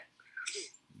company did.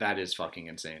 That is fucking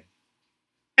insane.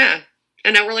 Yeah.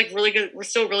 And now we're like really good. We're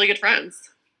still really good friends.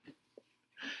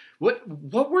 What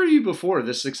were you before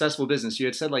this successful business? You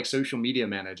had said like social media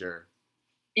manager.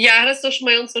 Yeah, I had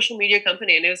my own social media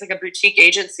company, and it was like a boutique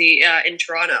agency in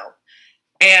Toronto.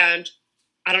 And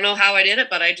I don't know how I did it,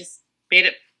 but I just made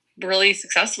it really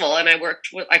successful. And I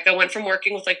went from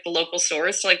working with like the local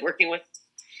stores to like working with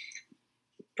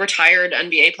retired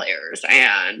NBA players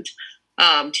and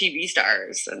TV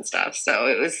stars and stuff. So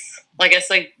it was, I guess,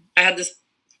 like I had this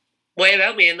way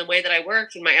about me and the way that I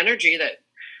worked and my energy that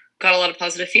got a lot of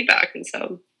positive feedback. And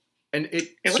so, and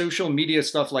social media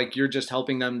stuff, like you're just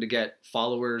helping them to get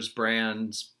followers,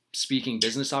 brands, speaking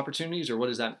business opportunities, or what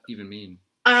does that even mean?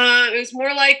 It was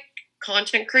more like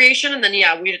content creation. And then,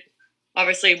 we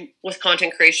obviously with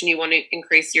content creation, you want to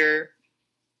increase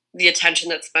the attention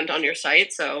that's spent on your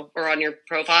site. So, or on your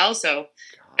profile. So,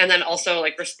 and then also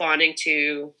like responding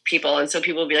to people. And so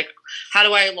people would be like, how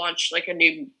do I launch like a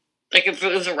new, like if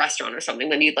it was a restaurant or something,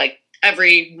 then you'd like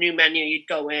every new menu you'd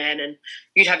go in and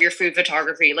you'd have your food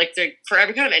photography. Like for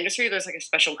every kind of industry, there's like a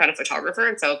special kind of photographer.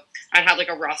 And so I'd have like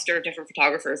a roster of different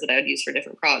photographers that I would use for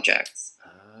different projects.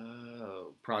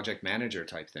 Oh, project manager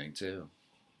type thing too.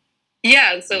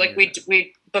 Yeah. And so like we'd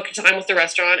book a time with the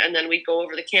restaurant, and then we'd go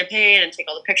over the campaign and take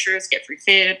all the pictures, get free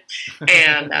food.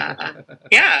 And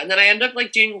and then I ended up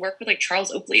like doing work with like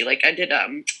Charles Oakley. Like I did,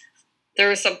 there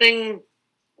was something,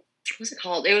 what was it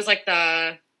called? It was like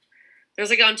there was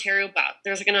like an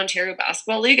Ontario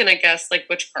basketball league, and I guess like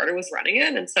Butch Carter was running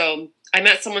it. And so I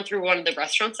met someone through one of the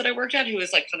restaurants that I worked at who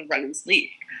was like kind of running this league.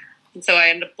 And so I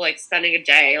ended up like spending a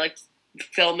day like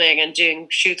filming and doing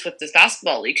shoots with this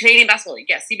basketball league, Canadian Basketball League,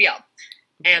 CBL.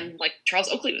 And like Charles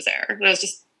Oakley was there, and I was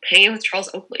just hanging with Charles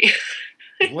Oakley.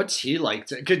 What's he like?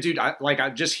 Dude, I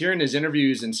just hearing his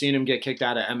interviews and seeing him get kicked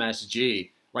out of MSG,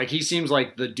 like he seems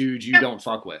like the dude you don't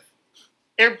fuck with.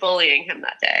 They're bullying him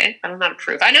that day. I don't know how to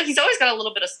prove. I know he's always got a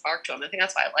little bit of spark to him. I think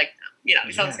that's why I like him. You know,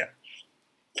 he's always got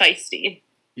feisty.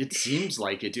 It seems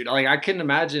like it, dude. Like I couldn't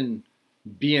imagine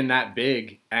being that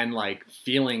big and like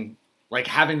feeling like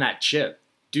having that chip.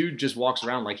 Dude just walks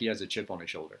around like he has a chip on his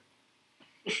shoulder.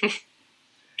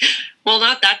 Well,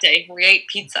 not that day. We ate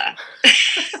pizza.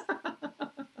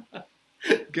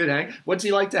 Good hang. What's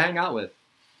he like to hang out with?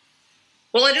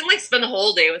 Well, I didn't like spend the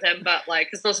whole day with him, but like,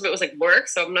 because most of it was like work,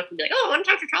 so I'm not gonna be like, oh, I want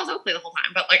to talk to Charles Oakley the whole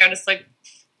time. But like,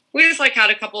 we just like had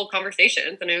a couple of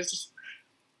conversations, and it was just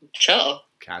chill,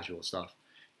 casual stuff.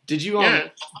 Did you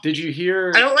Did you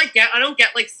hear? I don't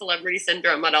get like celebrity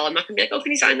syndrome at all. I'm not gonna be like, oh,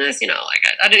 can you sign this? You know, like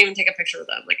I didn't even take a picture with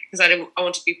them, like because I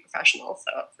want to be professional,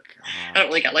 so I don't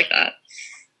really get like that.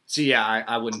 See, yeah,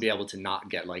 I wouldn't be able to not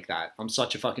get like that. I'm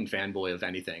such a fucking fanboy of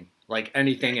anything. Like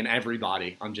anything and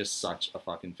everybody. I'm just such a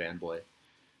fucking fanboy.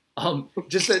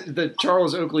 Just the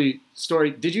Charles Oakley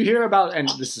story. Did you hear about, and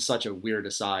this is such a weird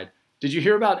aside, did you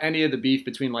hear about any of the beef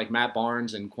between like Matt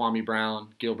Barnes and Kwame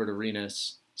Brown, Gilbert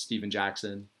Arenas, Steven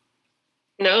Jackson?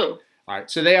 No. All right.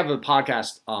 So they have a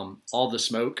podcast, All the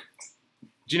Smoke.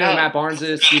 Do you know who Matt Barnes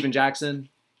is? Steven Jackson?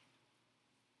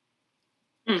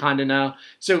 Kind of know.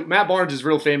 So Matt Barnes is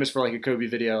real famous for like a Kobe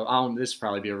video. This will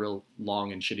probably be a real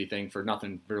long and shitty thing for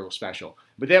nothing real special.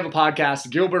 But they have a podcast.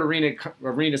 Gilbert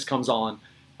Arenas comes on.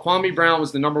 Kwame Brown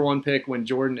was the number 1 pick when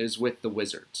Jordan is with the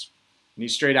Wizards. And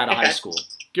he's straight out of high school.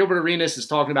 Gilbert Arenas is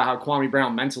talking about how Kwame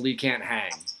Brown mentally can't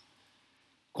hang.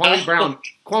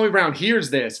 Kwame Brown hears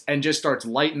this and just starts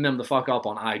lighting them the fuck up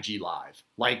on IG Live.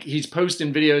 Like he's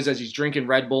posting videos as he's drinking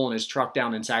Red Bull in his truck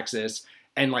down in Texas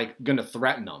and like gonna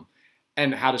threaten them.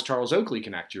 And how does Charles Oakley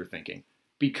connect, you're thinking?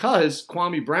 Because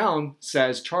Kwame Brown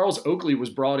says Charles Oakley was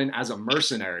brought in as a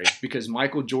mercenary because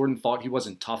Michael Jordan thought he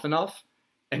wasn't tough enough.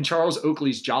 And Charles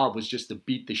Oakley's job was just to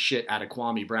beat the shit out of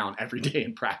Kwame Brown every day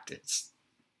in practice.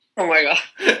 Oh my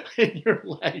God. And you're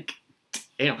like,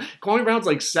 damn. Kwame Brown's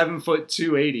like 7 foot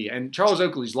 280. And Charles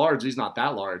Oakley's large. He's not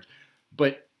that large.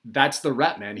 But that's the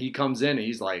rep, man. He comes in and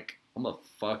he's like, I'm going to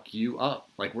fuck you up.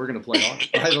 Like, we're going to play hard.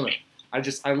 I don't know.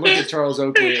 I look at Charles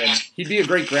Oakley and he'd be a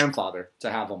great grandfather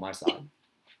to have on my side.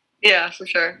 Yeah, for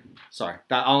sure. Sorry.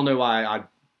 I don't know why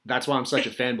that's why I'm such a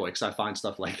fanboy, because I find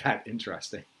stuff like that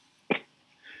interesting.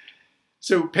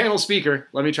 So panel speaker,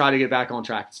 let me try to get back on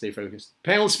track and stay focused.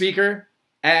 Panel speaker,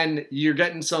 and you're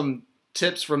getting some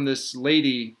tips from this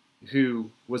lady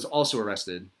who was also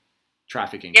arrested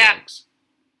trafficking drugs.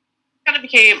 Kind of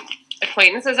became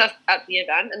acquaintances at the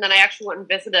event, and then I actually went and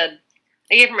visited.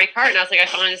 I gave her my card, and I was like, I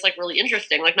found this like really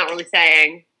interesting, like not really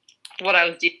saying what I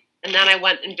was doing. And then I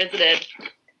went and visited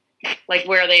like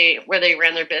where they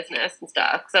ran their business and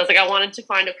stuff. So I was like, I wanted to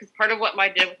find out, because part of what I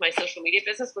did with my social media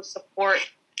business was support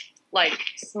like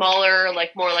smaller,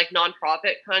 like more like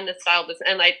nonprofit kind of style business.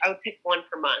 And I would pick one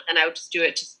per month, and I would just do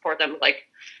it to support them. Like,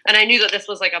 and I knew that this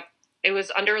was like it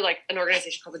was under like an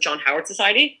organization called the John Howard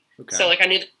Society. Okay. So like I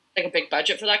knew like a big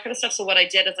budget for that kind of stuff. So what I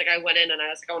did is like I went in and I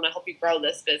was like, I want to help you grow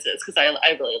this business because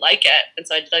I really like it. And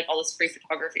so I did like all this free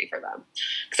photography for them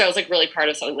because I was like really part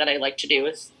of something that I like to do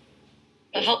is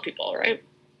help people, right?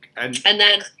 And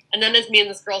then as me and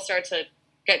this girl started to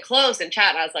get close and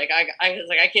chat, I was like,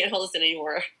 I can't hold this in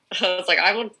anymore. I was like,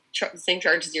 I want the same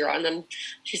charge as you're on. And then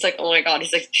she's like, oh my God.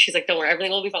 She's like, don't worry,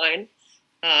 everything will be fine.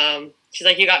 She's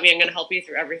like, you got me. I'm going to help you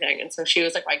through everything. And so she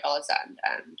was like my godsend.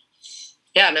 And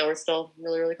yeah, now we're still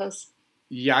really, really close.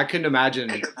 Yeah, I couldn't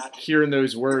imagine hearing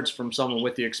those words from someone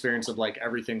with the experience of like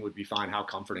everything would be fine. How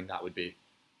comforting that would be.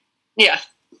 Yeah.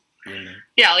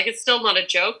 Yeah, like it's still not a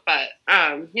joke, but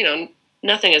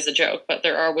nothing is a joke. But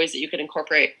there are ways that you can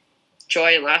incorporate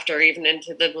joy and laughter even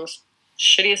into the most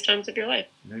shittiest times of your life.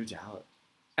 No doubt.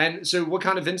 And so, what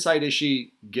kind of insight is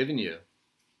she giving you?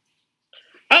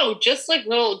 Oh, just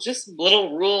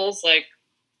little rules, like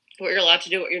what you're allowed to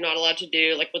do, what you're not allowed to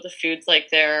do, like what the food's like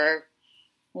there,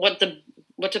 what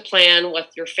to plan with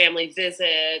your family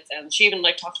visits, and she even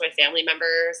like talked to my family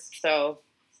members. So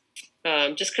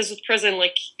just because with prison,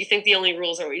 like you think the only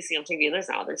rules are what you see on TV, and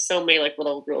there's so many like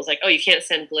little rules, like, oh, you can't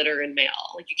send glitter in mail,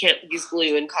 like you can't use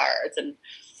glue in cards, and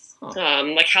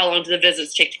like how long do the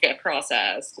visits take to get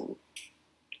processed? And,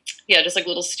 yeah, just like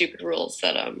little stupid rules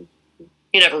that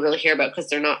you never really hear about because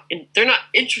they're not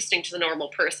interesting to the normal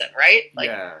person, right?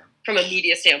 Like from a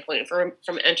media standpoint, from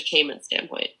an entertainment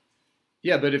standpoint.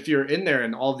 Yeah, but if you're in there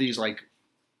and all these like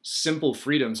simple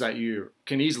freedoms that you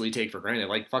can easily take for granted,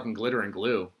 like fucking glitter and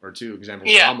glue are two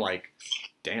examples. I'm like,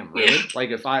 damn, really? Yeah. Like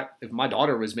if my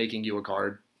daughter was making you a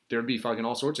card, there'd be fucking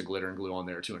all sorts of glitter and glue on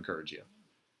there to encourage you.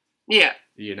 Yeah.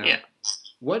 You know? Yeah.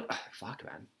 What? Fuck,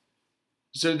 man.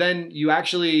 So then you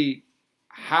actually,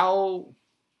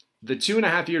 the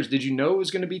 2.5 years, did you know it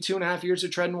was going to be 2.5 years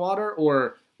of treading water?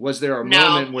 Or was there a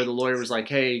moment where the lawyer was like,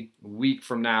 hey, a week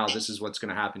from now, this is what's going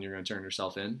to happen. You're going to turn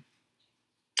yourself in?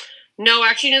 No, I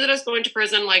actually knew that I was going to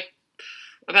prison like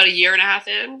about 1.5 years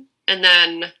in. And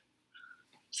then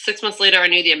 6 months later, I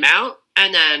knew the amount.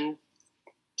 And then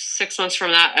 6 months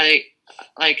from that,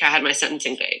 I had my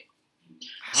sentencing date.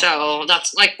 So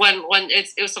that's like when it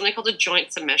was something called a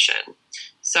joint submission.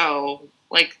 So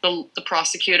like the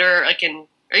prosecutor, like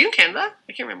are you in Canada?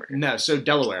 I can't remember. No, so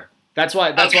Delaware. That's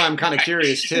why I'm kind of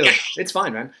curious too. It's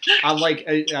fine, man.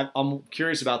 I'm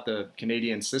curious about the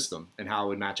Canadian system and how it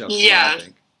would match up. Yeah. I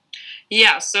think.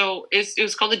 Yeah, so it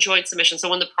was called a joint submission. So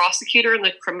when the prosecutor and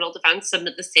the criminal defense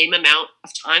submit the same amount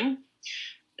of time,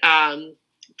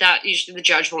 that usually the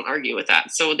judge won't argue with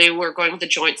that. So they were going with a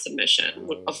joint submission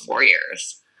of 4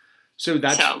 years. So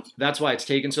that's why it's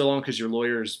taken so long, because your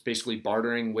lawyer's basically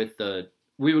bartering with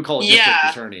we would call it district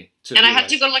attorney. And I had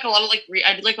to go to like a lot of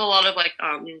I did like a lot of like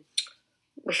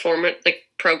reform like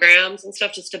programs and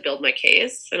stuff just to build my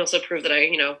case and also prove that I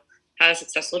had a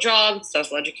successful job,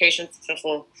 successful education,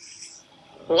 successful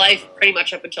life pretty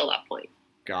much up until that point.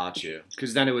 Got you.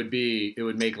 Because then it would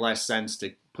make less sense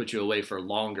to put you away for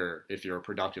longer if you're a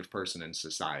productive person in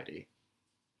society.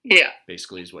 Yeah.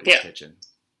 Basically is what you're pitching.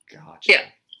 Gotcha. Yeah.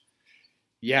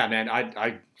 Yeah, man,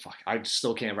 I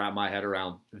still can't wrap my head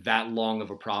around that long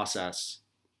of a process.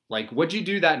 Like, what'd you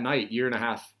do that night, 1.5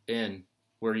 years in,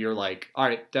 where you're like, all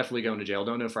right, definitely going to jail.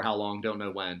 Don't know for how long, don't know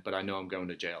when, but I know I'm going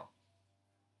to jail.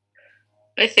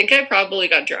 I think I probably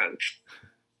got drunk.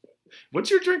 What's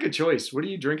your drink of choice? What are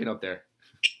you drinking up there?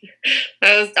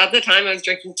 At the time I was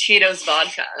drinking Tito's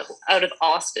vodka out of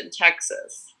Austin,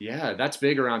 Texas. Yeah, that's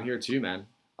big around here too, man.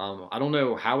 I don't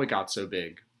know how it got so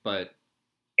big, but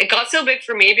it got so big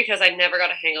for me because I never got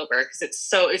a hangover because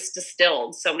it's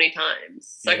distilled so many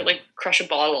times. So I could like crush a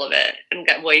bottle of it and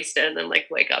get wasted and then like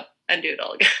wake up and do it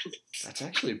all again. That's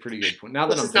actually a pretty good point. Now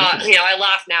that I'm thinking I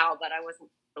laugh now, but I wasn't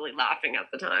really laughing at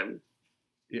the time.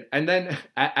 Yeah. And then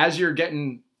as you're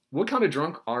getting, what kind of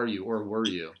drunk are you or were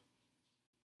you?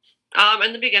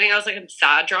 In the beginning I was like a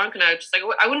sad drunk and I was just like,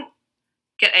 I wouldn't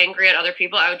get angry at other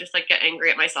people. I would just like get angry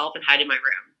at myself and hide in my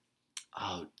room.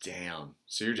 Oh damn!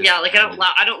 So you're just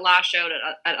I don't lash out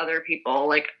at other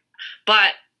people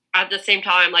but at the same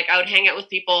time like I would hang out with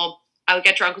people. I would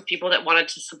get drunk with people that wanted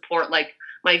to support like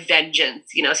my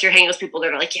vengeance, So you're hanging with people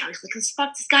that are like, yeah, let's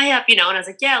fuck this guy up, And I was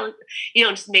like, yeah, it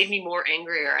just made me more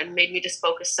angrier and made me just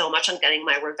focus so much on getting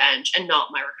my revenge and not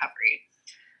my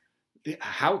recovery.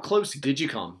 How close did you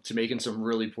come to making some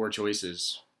really poor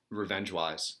choices,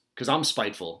 revenge-wise? Because I'm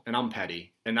spiteful and I'm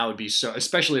petty, and that would be so.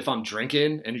 Especially if I'm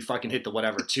drinking and you fucking hit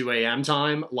the 2 a.m.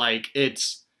 time, like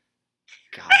it's,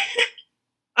 God,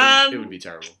 it would be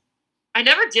terrible. I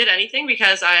never did anything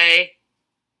because I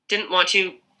didn't want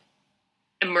to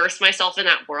immerse myself in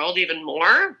that world even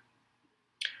more.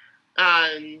 But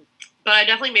I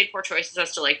definitely made poor choices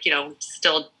as to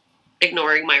still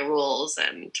ignoring my rules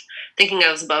and thinking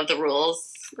I was above the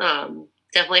rules.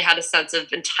 Definitely had a sense of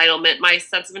entitlement. My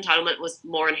sense of entitlement was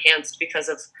more enhanced because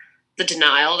of the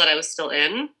denial that I was still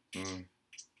in.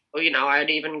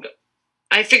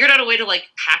 I figured out a way to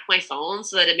hack my phone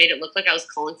so that it made it look like I was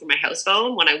calling from my house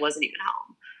phone when I wasn't even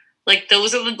home. Like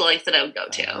those are the lengths that I would go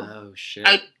to. Oh shit.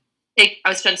 I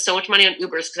would spend so much money on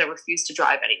Ubers because I refused to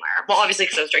drive anywhere. Well, obviously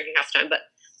because I was drinking half the time, but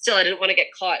still I didn't want to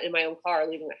get caught in my own car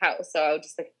leaving the house. So I would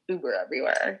just Uber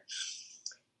everywhere.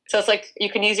 So it's you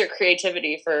can use your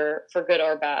creativity for good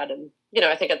or bad. And,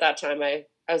 I think at that time I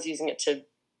was using it to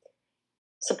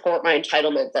support my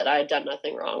entitlement that I had done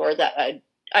nothing wrong or that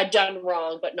I'd done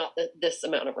wrong, but not this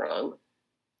amount of wrong.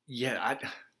 Yeah.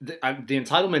 The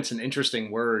entitlement's an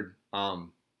interesting word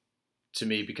to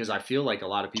me because I feel like a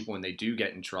lot of people when they do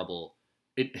get in trouble,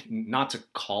 not to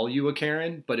call you a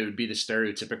Karen, but it would be the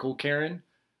stereotypical Karen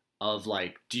of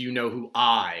do you know who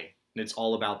and it's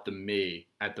all about the me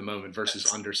at the moment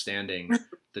versus understanding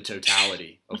the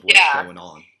totality of what's going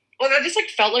on. Well, I just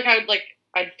felt like I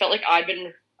felt like I'd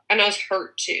been, and I was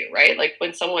hurt too, right? Like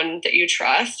when someone that you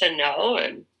trust and know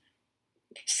and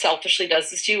selfishly does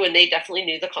this to you, and they definitely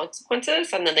knew the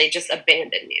consequences, and then they just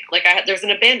abandon you. There's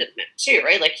an abandonment too,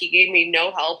 right? He gave me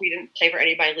no help. He didn't pay for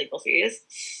any of my legal fees,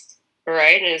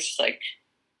 right? And it's just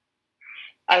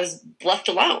I was left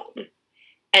alone,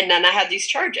 and then I had these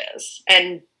charges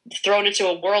and thrown into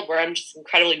a world where I'm just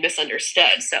incredibly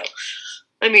misunderstood. So,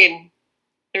 I mean,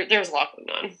 there's a lot going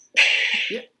on.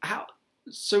 Yeah. How?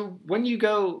 So when you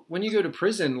go to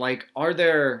prison, are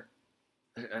there,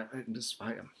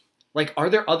 are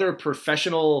there other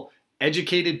professional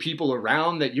educated people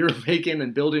around that you're making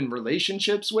and building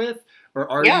relationships with? Or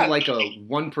are you like a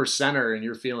 1%er and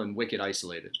you're feeling wicked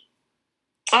isolated?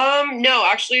 No,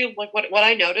 actually, like what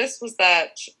I noticed was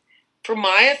that for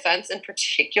my offense in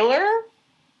particular,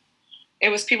 it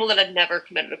was people that had never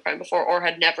committed a crime before or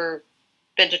had never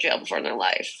been to jail before in their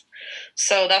life.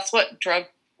 So that's what drug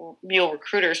mule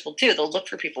recruiters will do. They'll look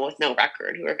for people with no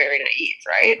record who are very naive,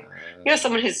 right?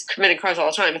 Someone who's committing crimes all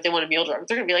the time, if they want a mule drug,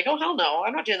 they're going to be like, oh, hell no,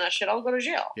 I'm not doing that shit. I'll go to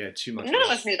jail. Yeah, too much. None of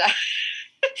us knew that.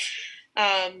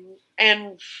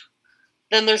 And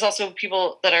then there's also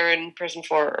people that are in prison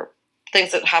for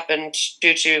things that happened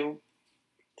due to,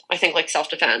 I think, like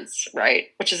self-defense, right?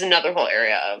 Which is another whole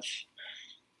area of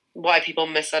why people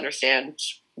misunderstand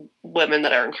women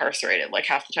that are incarcerated. Like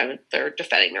half the time they're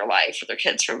defending their life or their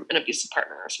kids from an abusive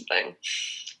partner or something.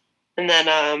 And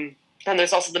then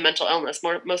there's also the mental illness.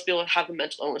 Most people have the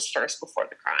mental illness first before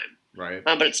the crime. Right.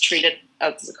 But it's treated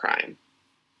as a crime.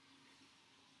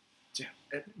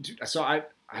 So I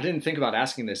didn't think about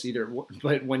asking this either,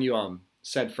 but when you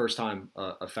said first time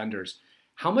offenders,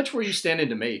 how much were you standing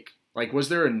to make? Like, was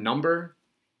there a number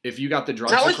if you got the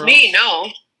drugs? Not with me, no.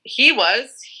 He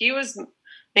was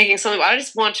making something. I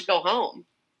just wanted to go home.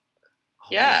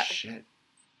 Holy shit.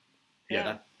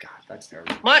 Yeah. That's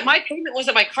terrible. My payment was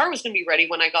that my car was going to be ready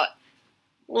when I got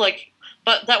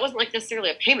but that wasn't like necessarily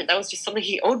a payment. That was just something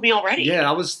he owed me already.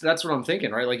 Yeah, that's what I'm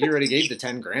thinking, right? Like you already gave the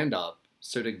 $10,000 up.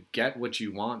 So to get what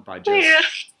you want by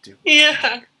just doing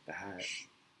that.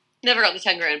 Never got the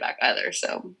 $10,000 back either.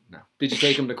 So no. Did you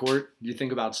take him to court? Do you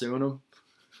think about suing him?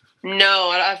 No,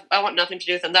 I want nothing to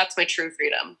do with him. That's my true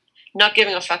freedom. Not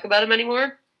giving a fuck about him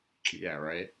anymore. Yeah,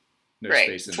 right. No right.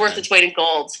 space in it's worth its weight in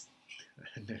gold.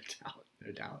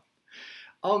 No doubt.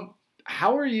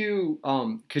 How are you?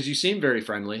 Because you seem very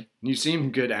friendly. You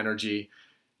seem good energy.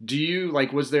 Do you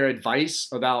was there advice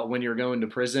about when you're going to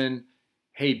prison?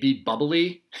 Hey, be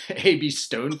bubbly. Hey, be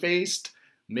stone-faced.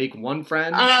 Make one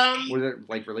friend. Were there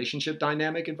relationship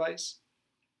dynamic advice?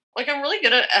 I'm really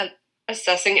good at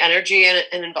assessing energy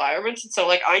and environments, and so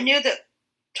I knew that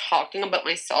talking about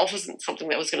myself wasn't something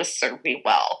that was going to serve me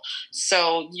well.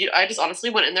 So I just honestly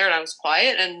went in there and I was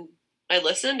quiet and I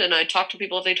listened and I talked to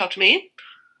people if they talked to me.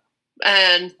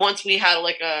 And once we had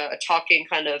a talking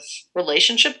kind of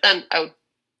relationship, then I would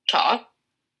talk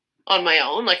on my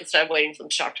own, instead of waiting for them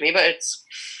to talk to me. But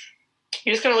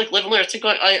you just kind of live and learn. It's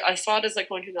I saw it as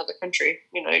going to another country.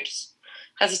 It just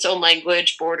has its own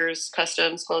language, borders,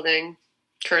 customs, clothing,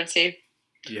 currency.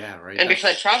 Yeah, right. And because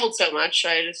I traveled so much,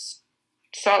 I just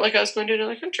saw it like I was going to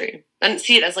another country. I didn't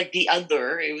see it as the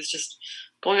other. It was just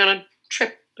going on a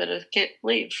trip that I can't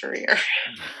leave for a year.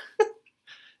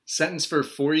 Sentenced for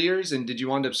 4 years, and did you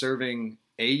wind up serving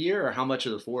a year, or how much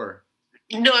of the 4?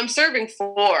 No, I'm serving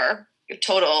 4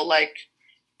 total,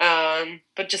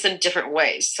 but just in different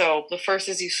ways. So the first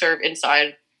is you serve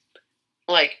inside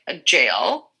a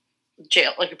jail,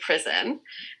 like a prison,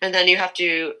 and then you have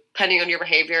to, depending on your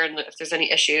behavior and if there's any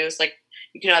issues,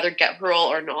 you can either get parole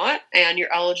or not, and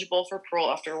you're eligible for parole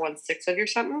after 1/6 of your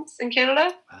sentence in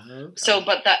Canada. Okay. So,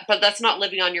 but that's not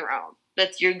living on your own.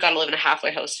 You've got to live in a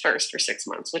halfway house first for 6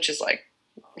 months, which is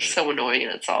so annoying in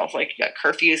itself. You got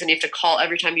curfews and you have to call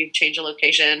every time you change a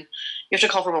location. You have to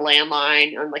call from a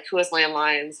landline, and who has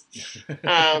landlines?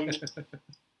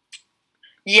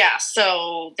 Yeah,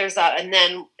 so there's that. And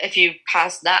then if you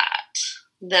pass that,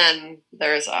 then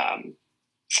there's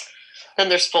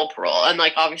full parole. And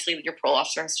obviously your parole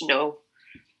officer has to know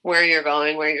where you're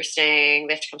going, where you're staying.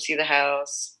 They have to come see the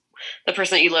house. The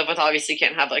person that you live with obviously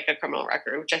can't have a criminal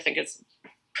record, which I think is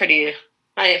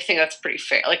I think that's pretty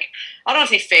fair. I don't want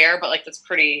to say fair, but that's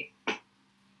pretty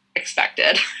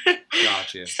expected.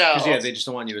 Gotcha. So they just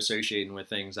don't want you associating with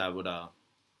things that would I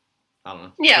don't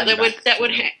know. Yeah, that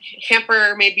would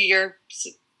hamper maybe your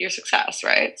success,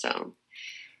 right? So.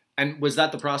 And was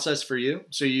that the process for you?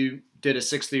 So you did a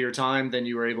 1/6 of your time, then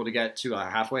you were able to get to a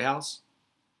halfway house?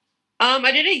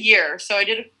 I did a year, so I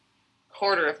did a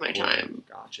quarter of my time.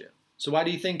 Gotcha. So why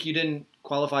do you think you didn't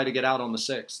qualify to get out on the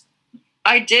 6th?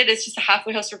 I did. It's just the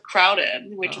halfway house were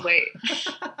crowded. We had to wait.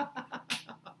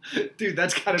 Dude,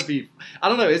 that's gotta be, I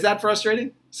don't know, is that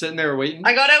frustrating? Sitting there waiting?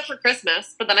 I got out for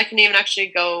Christmas, but then I couldn't even actually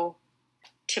go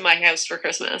to my house for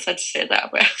Christmas. I had to stay at the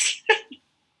halfway house.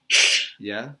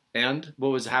 Yeah? And what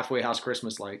was halfway house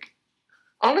Christmas like?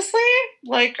 Honestly,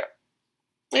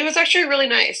 it was actually really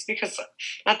nice because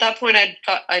at that point I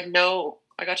got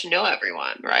to know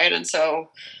everyone, right? And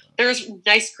so there was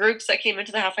nice groups that came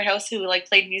into the halfway house who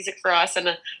played music for us,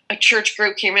 and a church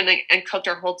group came in and cooked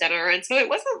our whole dinner. And so it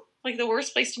wasn't the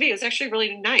worst place to be. It was actually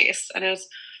really nice, and it was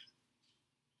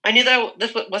I knew that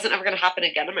this wasn't ever going to happen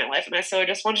again in my life, and I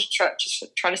just wanted to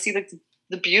try to see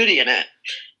the beauty in it,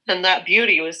 and that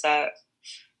beauty was that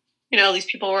these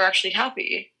people were actually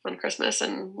happy on Christmas,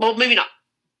 and well, maybe not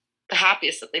the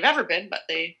happiest that they've ever been, but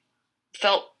they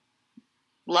felt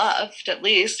loved at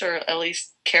least, or at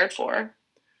least cared for.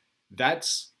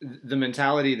 That's the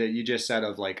mentality that you just said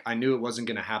of like, I knew it wasn't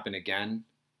going to happen again,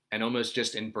 and almost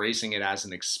just embracing it as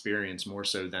an experience more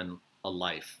so than a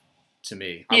life to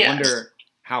me. I wonder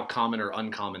how common or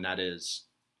uncommon that is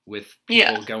with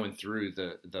people going through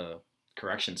the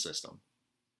correction system.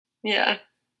 Yeah.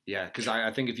 Yeah, because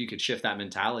I think if you could shift that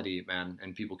mentality, man,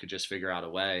 and people could just figure out a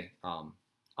way, I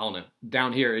don't know.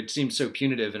 Down here, it seems so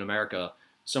punitive in America.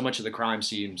 So much of the crime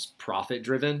seems profit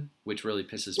driven, which really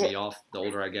pisses me off. The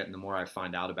older I get and the more I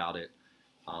find out about it,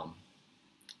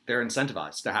 they're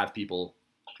incentivized to have people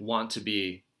want to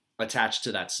be attached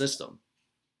to that system.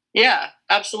 Yeah,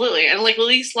 absolutely. And like at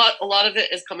least a lot of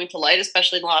it is coming to light,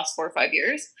 especially in the last 4 or 5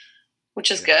 years,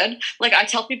 which is good. Like I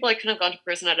tell people I could have gone to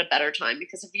prison at a better time,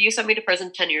 because if you sent me to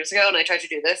prison 10 years ago and I tried to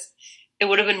do this, it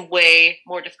would have been way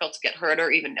more difficult to get heard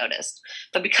or even noticed.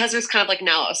 But because there's kind of like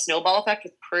now a snowball effect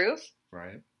with proof,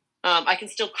 right? I can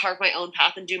still carve my own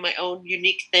path and do my own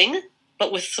unique thing,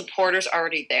 but with supporters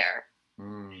already there.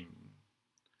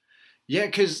 Yeah,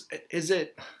 because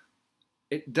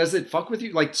does it fuck with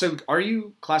you? Like, so are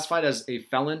you classified as a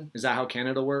felon? Is that how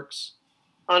Canada works?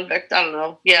 Convict? I don't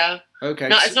know. Yeah. Okay.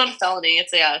 No, it's not a felony.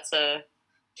 It's a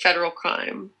federal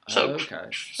crime. So okay.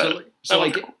 So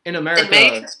like in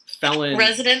America, felon,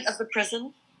 resident of the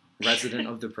prison. Resident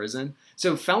of the prison.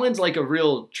 So felon's like a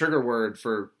real trigger word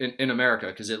for in America,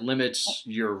 because it limits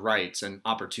your rights and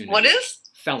opportunities. What is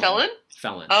felon?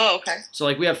 Felon. Oh, okay. So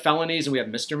like we have felonies and we have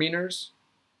misdemeanors.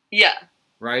 Yeah.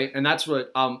 Right, and that's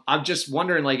what I'm just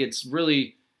wondering. Like, it's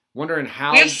really wondering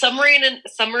how we have summary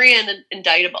and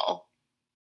indictable.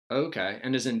 Okay,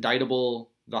 and is indictable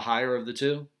the higher of the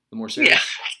two, the more serious? Yeah.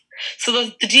 So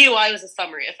the DUI was a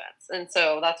summary offense, and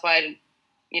so that's why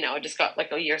I just got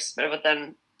like a year split. But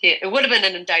then it would have been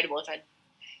an indictable if I'd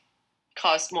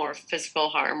caused more physical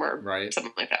harm or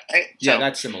something like that, right? Yeah, so,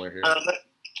 that's similar here.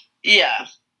 Yeah.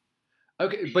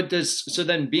 Okay, but so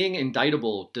then being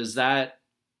indictable, does that?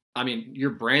 I mean,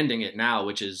 you're branding it now,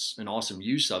 which is an awesome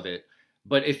use of it.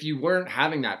 But if you weren't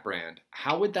having that brand,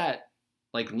 how would that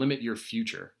like limit your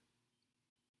future?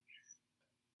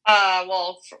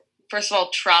 Well, first of all,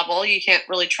 travel. You can't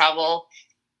really travel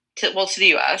to the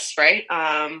U.S., right?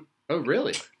 Oh,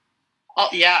 really? Oh,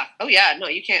 yeah. Oh, yeah. No,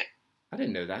 you can't. I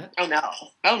didn't know that. Oh,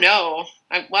 no.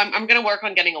 I'm going to work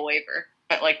on getting a waiver,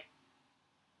 but like,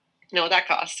 what that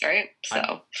costs, right?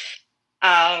 So,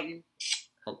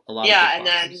 a lot. Yeah, and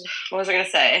then what was I going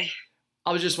to say?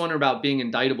 I was just wondering about being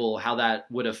indictable, how that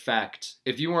would affect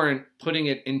if you weren't putting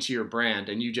it into your brand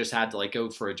and you just had to like go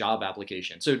for a job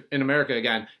application. So in America,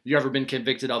 again, you ever been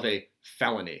convicted of a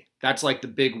felony? That's like the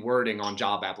big wording on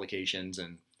job applications.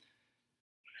 And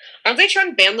aren't they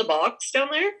trying to ban the box down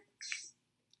there?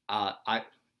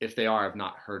 If they are, I've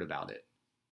not heard about it.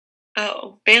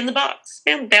 Oh, ban the box.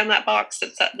 Ban that box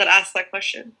that asks that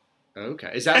question.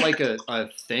 Okay, is that like a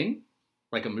thing?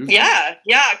 Like a movie? Yeah.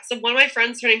 So one of my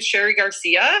friends, her name's Sherry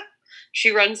Garcia.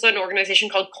 She runs an organization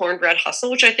called Cornbread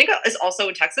Hustle, which I think is also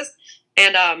in Texas.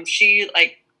 And she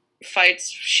fights.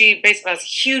 She basically has a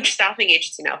huge staffing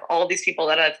agency now for all of these people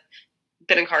that have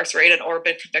been incarcerated or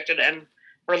been convicted and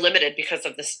were limited because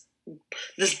of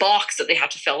this box that they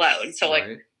have to fill out. And so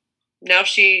now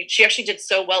she actually did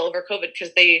so well over COVID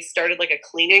because they started like a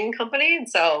cleaning company, and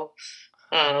so.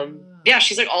 Yeah,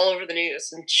 she's like all over the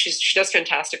news, and she does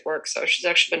fantastic work. So she's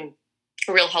actually been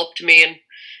a real help to me and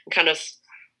kind of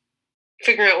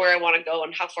figuring out where I want to go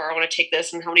and how far I want to take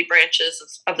this and how many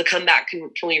branches of the comeback can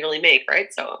we really make,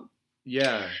 right? So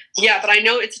yeah, but I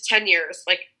know it's 10 years.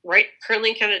 Like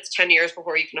currently in Canada, it's 10 years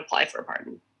before you can apply for a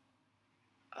pardon.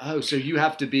 Oh, so you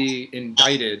have to be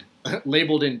indicted,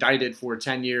 labeled indicted for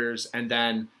 10 years, and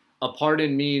then a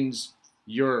pardon means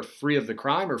you're free of the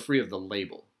crime or free of the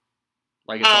label.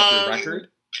 Like it's off your record?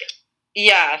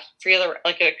 Yeah,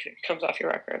 it comes off your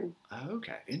record.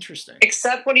 Okay, interesting.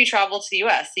 Except when you travel to the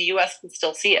U.S., the U.S. can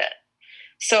still see it.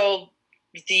 So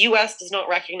the U.S. does not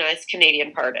recognize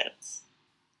Canadian pardons.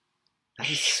 That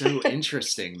is so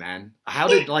interesting, man. How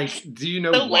did do you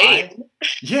know why? Lame.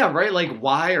 Yeah, right. Like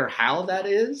why or how that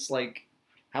is? Like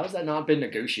how has that not been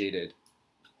negotiated?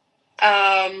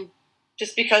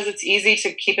 Just because it's easy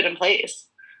to keep it in place.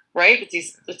 Right,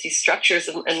 with these structures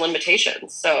and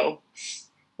limitations. So,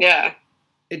 yeah,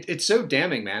 it's so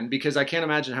damning, man. Because I can't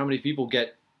imagine how many people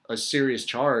get a serious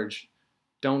charge,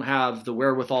 don't have the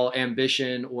wherewithal,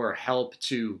 ambition, or help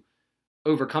to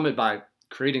overcome it by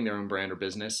creating their own brand or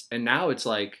business. And now it's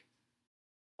like,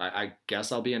 I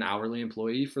guess I'll be an hourly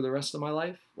employee for the rest of my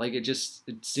life. Like it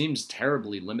seems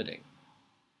terribly limiting.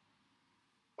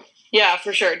 Yeah,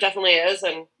 for sure. It definitely is.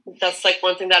 And that's like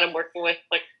one thing that I'm working with,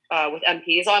 like with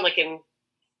MPs on, like in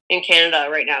Canada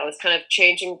right now, is kind of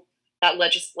changing that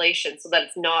legislation so that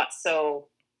it's not so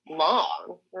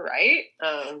long, right?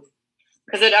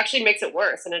 Because it actually makes it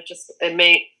worse, and it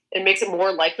makes it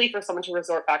more likely for someone to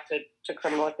resort back to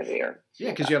criminal activity.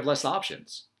 Because you have less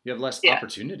options, you have less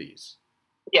opportunities.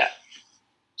 Yeah.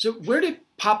 So where did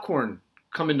popcorn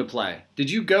come into play?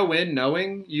 Did you go in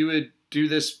knowing you would do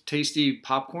this tasty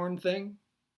popcorn thing?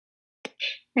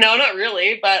 No, not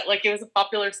really, but like it was a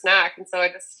popular snack, and so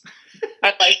I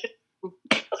liked it.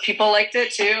 People liked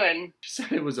it too, and you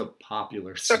said it was a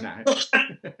popular snack.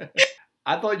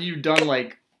 I thought you'd done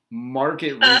like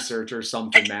market research or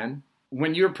something, man.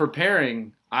 When you're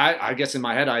preparing, I guess in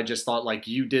my head I just thought like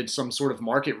you did some sort of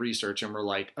market research and were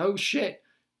like, oh shit,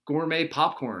 gourmet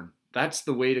popcorn, that's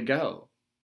the way to go.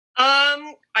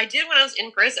 I did when I was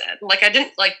in prison. Like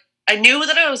I knew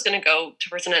that I was going to go to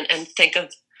prison and think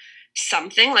of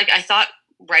something. Like I thought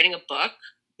writing a book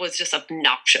was just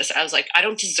obnoxious. I was like, I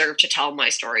don't deserve to tell my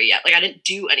story yet. Like I didn't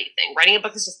do anything. Writing a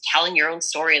book is just telling your own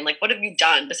story. And like, what have you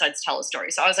done besides tell a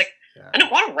story? So I was like, I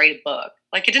don't want to write a book.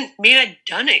 Like it didn't mean I'd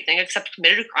done anything except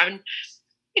committed a crime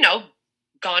and,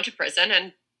 gone to prison.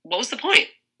 And what was the point?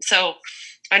 So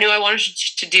I knew I wanted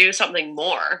to do something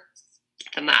more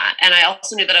than that. And I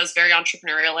also knew that I was very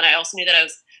entrepreneurial. And I also knew that I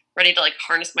was ready to like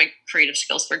harness my creative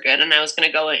skills for good. And I was going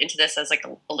to go into this as like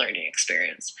a learning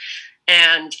experience.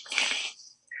 And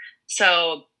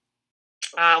so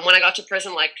when I got to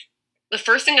prison, like the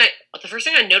first thing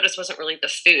I noticed wasn't really the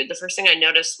food. The first thing I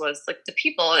noticed was like the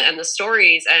people and the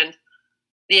stories and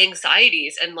the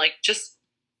anxieties and like just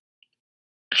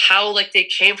how like they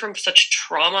came from such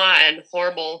trauma and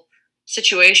horrible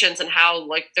situations and how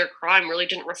like their crime really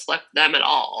didn't reflect them at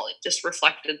all. It just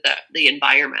reflected the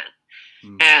environment.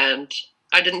 And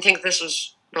I didn't think this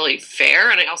was really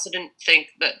fair. And I also didn't think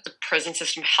that the prison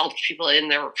system helped people in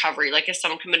their recovery. Like if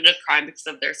someone committed a crime because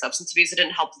of their substance abuse, it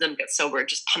didn't help them get sober. It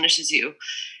just punishes you.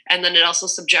 And then it also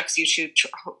subjects you to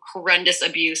horrendous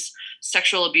abuse,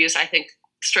 sexual abuse. I think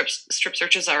strip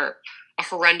searches are a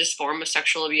horrendous form of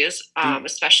sexual abuse,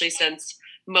 especially since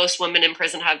most women in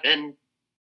prison have been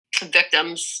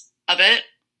victims of it.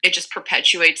 It just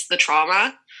perpetuates the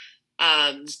trauma.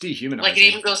 It's dehumanizing. Like it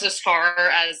even goes as far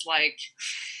as like,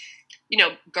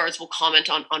 guards will comment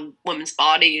on women's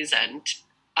bodies and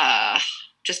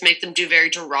just make them do very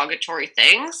derogatory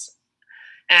things.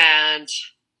 And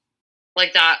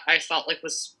like that, I felt like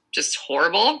was just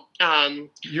horrible.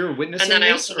 You're witnessing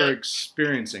this or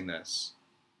experiencing this?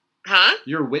 Huh?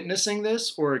 You're witnessing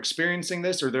this or experiencing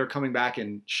this, or they're coming back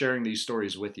and sharing these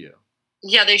stories with you?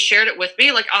 Yeah, they shared it with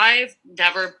me. Like I've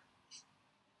gotten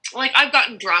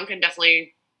drunk and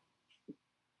definitely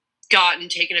gotten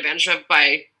taken advantage of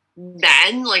by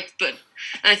men. Like, but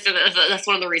I think that's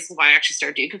one of the reasons why I actually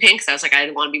started doing cocaine, because I was like, I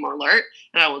want to be more alert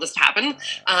and I don't want this to happen.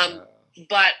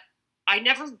 But I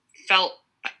never felt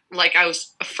like I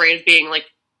was afraid of being like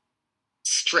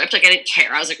stripped. Like I didn't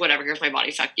care. I was like, whatever, here's my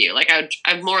body, fuck you. Like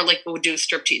I more like would do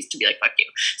striptease to be like, fuck you.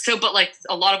 So, but like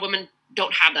a lot of women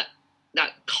don't have that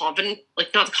confidence,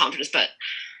 like not the confidence, but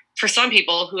for some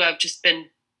people who have just been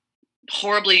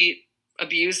horribly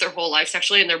abused their whole life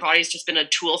sexually and their body's just been a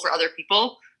tool for other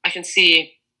people, I can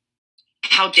see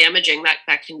how damaging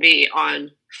that can be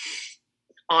on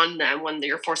them when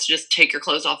you're forced to just take your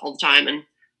clothes off all the time and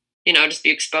just be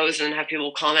exposed and have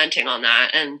people commenting on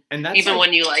that. And that's even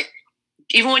when you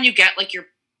get like your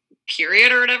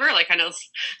period or whatever, like I don't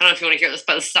know if you want to hear this,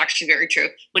 but this is actually very true.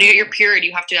 When you get your period,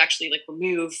 you have to actually like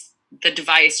remove the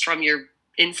device from your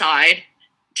inside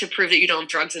to prove that you don't have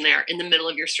drugs in there in the middle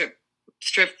of your strip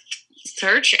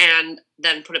search, and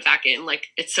then put it back in. Like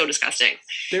it's so disgusting.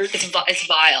 It's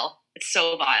vile. It's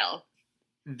so vile.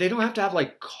 They don't have to have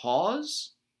like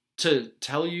cause to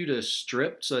tell you to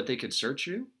strip so that they could search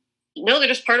you? No, they're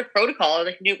just part of protocol.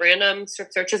 They can do random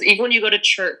strip searches. Even when you go to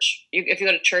church, if you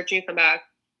go to church and you come back,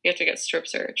 you have to get strip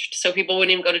searched. So people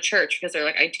wouldn't even go to church because they're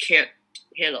like, I can't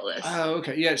handle this. Oh,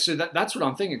 okay. Yeah, so that's what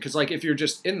I'm thinking. Because like if you're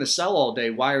just in the cell all day,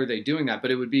 why are they doing that?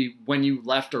 But it would be when you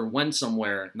left or went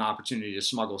somewhere, an opportunity to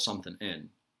smuggle something in.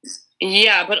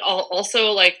 Yeah, but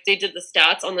also like they did the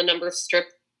stats on the number of strip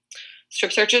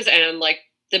searches, and like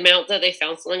the amount that they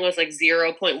found something was like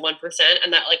 0.1%,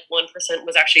 and that like 1%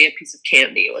 was actually a piece of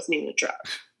candy. It wasn't even a drug.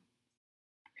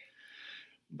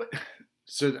 But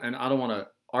so, and I don't want to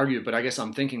argue, but I guess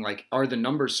I'm thinking like, are the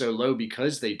numbers so low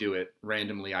because they do it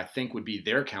randomly? I think would be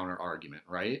their counter argument,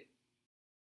 right?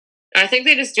 I think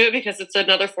they just do it because it's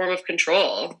another form of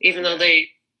control, even though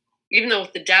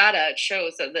with the data it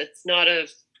shows that it's not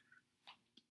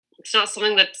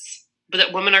something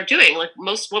that women are doing. Like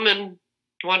most women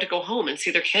want to go home and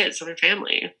see their kids and their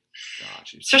family.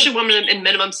 Gotcha. Especially women in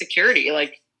minimum security.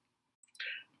 Like,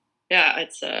 yeah,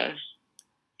 it's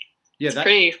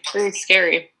pretty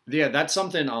scary. Yeah, that's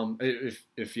something.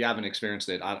 If you haven't experienced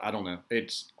it, I don't know.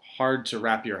 It's hard to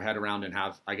wrap your head around and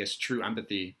have, I guess, true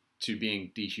empathy to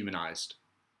being dehumanized.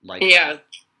 Like, yeah,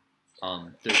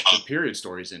 the period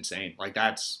story is insane. Like,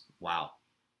 that's wow.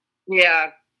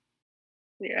 Yeah.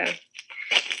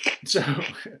 So,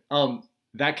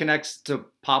 that connects to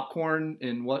popcorn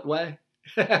in what way?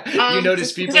 You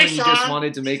notice people and you just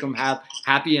wanted to make them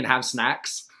happy and have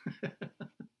snacks.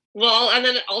 Well, and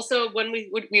then also when we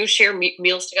would share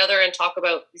meals together and talk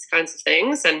about these kinds of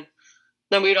things, and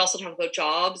then we would also talk about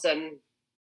jobs and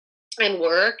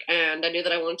work. And I knew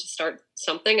that I wanted to start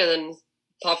something, and then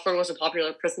popcorn was a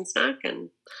popular prison snack. And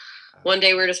one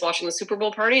day we were just watching the Super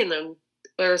Bowl party, and then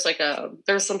there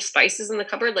was some spices in the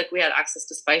cupboard. Like we had access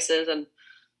to spices, and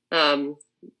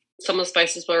some of the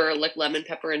spices were like lemon,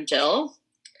 pepper, and dill.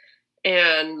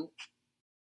 And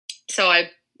so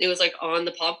it was like on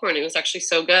the popcorn. It was actually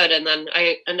so good. And then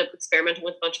I ended up experimenting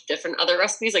with a bunch of different other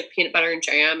recipes, like peanut butter and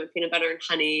jam and peanut butter and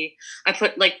honey. I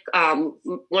put like one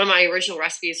of my original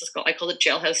recipes I called it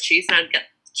jailhouse cheese, and I'd get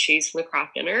cheese from the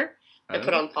craft dinner. I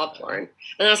put on popcorn. And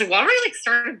then I was like, why don't I like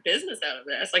start a business out of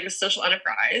this? Like a social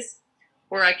enterprise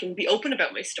where I can be open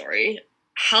about my story,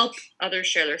 help others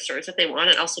share their stories if they want,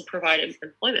 and also provide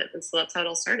employment. And so that's how it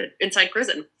all started, inside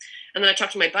prison. And then I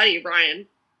talked to my buddy, Ryan,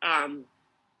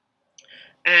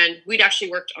 and we'd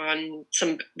actually worked on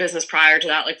some business prior to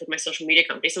that, like with my social media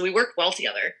company. So we worked well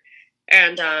together.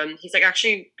 And he's like,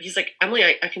 Emily,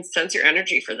 I can sense your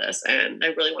energy for this, and I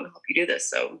really want to help you do this.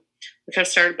 So we kind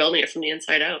of started building it from the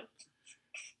inside out.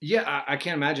 Yeah, I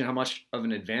can't imagine how much of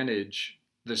an advantage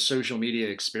the social media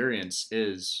experience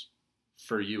is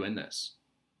for you in this.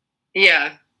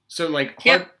 Yeah. So like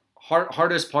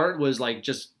hardest part was like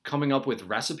just coming up with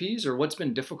recipes, or what's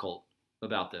been difficult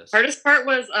about this? Hardest part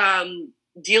was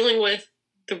dealing with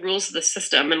the rules of the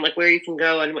system and like where you can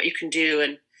go and what you can do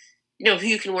and who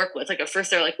you can work with. Like at first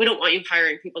they're like, we don't want you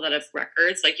hiring people that have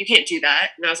records. Like you can't do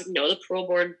that. And I was like, no, the parole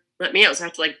board let me out. So I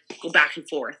have to like go back and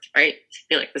forth, right?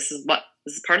 Be like, this is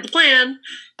part of the plan.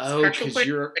 Oh, because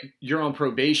you're on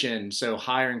probation, so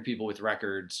hiring people with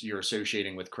records, you're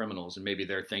associating with criminals, and maybe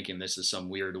they're thinking this is some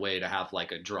weird way to have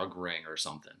like a drug ring or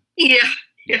something. Yeah,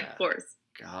 of course.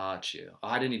 Got you. Oh,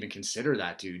 I didn't even consider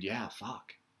that, dude. Yeah,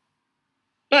 fuck.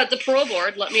 But the parole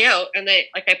board let me out, and I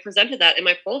presented that in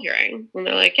my parole hearing, and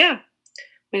they're like, yeah,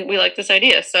 we like this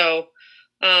idea. So,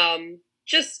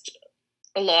 just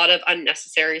a lot of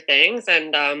unnecessary things.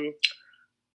 And,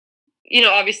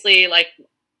 obviously like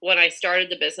when I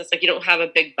started the business, like you don't have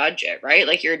a big budget, right?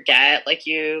 Like your debt, like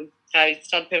I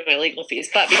still have to pay my legal fees,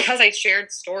 but because I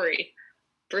shared story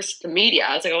versus the media,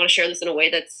 I was like, I want to share this in a way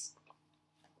that's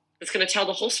going to tell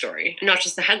the whole story, not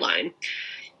just the headline.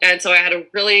 And so I had a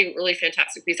really, really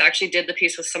fantastic piece. I actually did the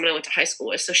piece with someone I went to high school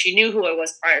with. So she knew who I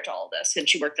was prior to all of this, and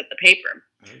she worked at the paper.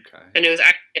 Okay. And it was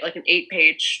actually like an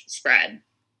 8-page spread.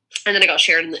 And then it got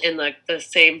shared in like the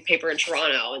same paper in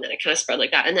Toronto, and then it kind of spread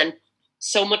like that. And then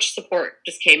so much support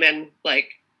just came in, like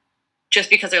just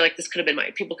because they're like, this could have been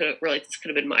this could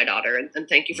have been my daughter, and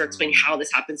thank you for explaining how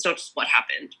this happens, not just what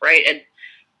happened, right?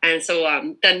 And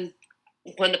so then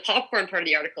when the popcorn part of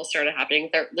the article started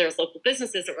happening, there's local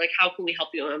businesses that were like, how can we help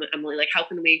you, Emily? Like, how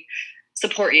can we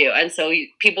support you? And so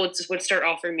people just would start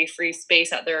offering me free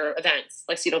space at their events,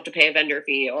 like so you don't have to pay a vendor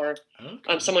fee, or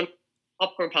someone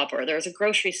popcorn popper. There was a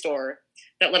grocery store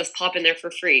that let us pop in there for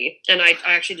free, and I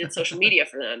actually did social media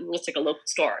for them. It was like a local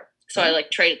store, so I like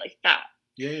traded like that.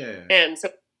 Yeah. And so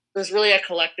it was really a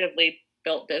collectively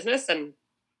built business, and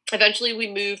eventually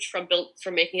we moved from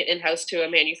making it in-house to a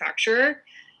manufacturer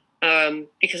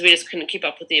because we just couldn't keep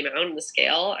up with the amount and the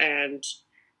scale. And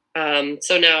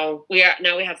so now we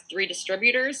have 3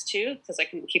 distributors too, because I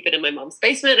couldn't keep it in my mom's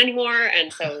basement anymore.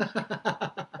 And so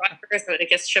it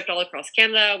gets shipped all across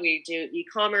Canada. We do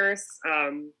e-commerce.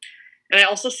 And I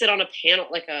also sit on a panel,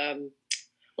 like an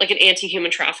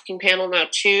anti-human trafficking panel now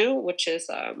too, which is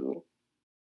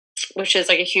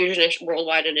like a huge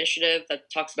worldwide initiative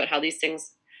that talks about how these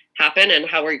things happen and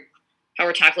how we're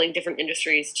tackling different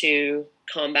industries to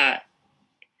combat,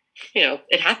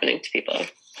 it happening to people.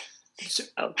 So,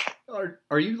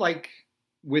 are you like,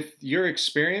 with your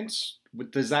experience,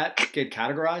 does that get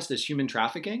categorized as human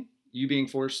trafficking? You being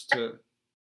forced to?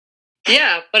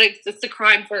 Yeah, but it's the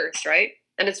crime first, right?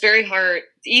 And it's very hard.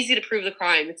 It's easy to prove the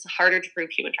crime. It's harder to prove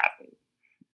human trafficking.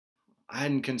 I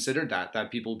hadn't considered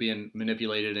that people being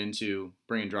manipulated into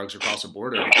bringing drugs across the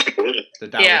border,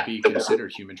 that would be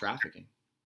considered human trafficking.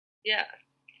 Yeah.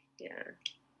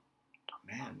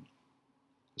 Man.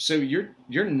 So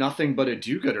you're nothing but a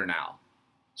do-gooder now.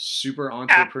 Super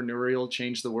entrepreneurial,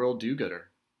 change the world do-gooder.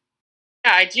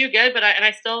 Yeah, I do good, but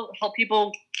I still help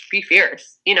people be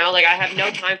fierce. You know, like I have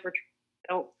no time for,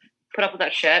 don't put up with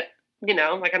that shit. You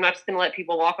know, like I'm not just going to let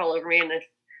people walk all over me, and if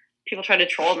people try to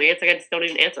troll me, it's like I just don't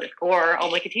even answer, or I'll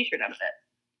make a t-shirt out of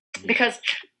it. Because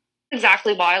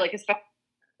exactly why, like, especially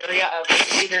in the area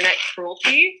of internet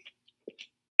cruelty,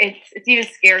 it's even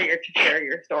scarier to share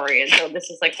your story. And so this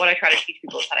is like what I try to teach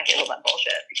people is how to handle that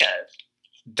bullshit, because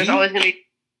there's always going to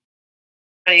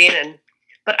be,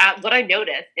 but what I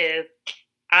notice is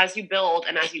as you build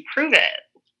and as you prove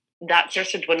it, that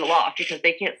starts to dwindle off because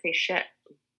they can't say shit.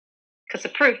 Because the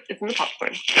proof is in the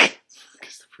popcorn.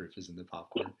 Because the proof is in the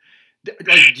popcorn.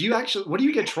 Like, what do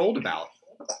you get trolled about?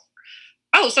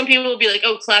 Oh, some people will be like,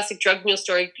 oh, classic drug mule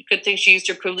story. Good thing she used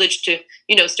her privilege to,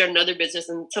 start another business.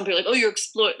 And some people are like, oh, you're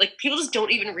exploit. Like, people just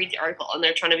don't even read the article. And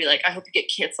they're trying to be like, I hope you get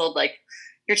canceled. Like,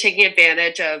 you're taking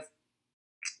advantage of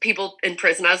people in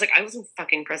prison. I was like, I was in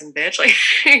fucking prison, bitch. Like,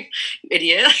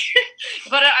 idiot.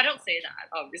 But I don't say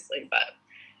that, obviously. But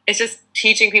it's just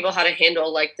teaching people how to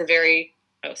handle, like, the very...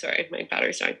 Oh, sorry, my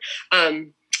battery's dying.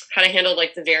 How to handle,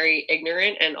 like, the very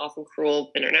ignorant and often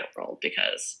cruel internet world,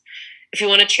 because if you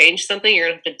want to change something, you're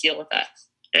going to have to deal with that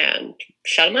and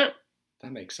shut them up.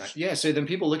 That makes sense. Yeah, so then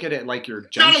people look at it like you're...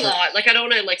 Not a lot. Like, I don't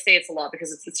want to, like, say it's a lot,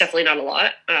 because it's definitely not a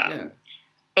lot. Yeah.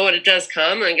 But when it does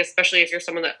come, like, especially if you're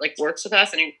someone that, like, works with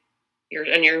us and you're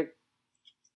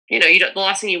the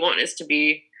last thing you want is to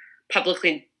be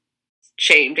publicly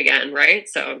shamed again, right?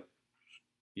 So...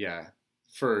 Yeah,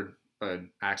 for...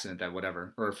 an accident that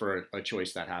whatever, or for a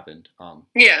choice that happened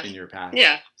in your path.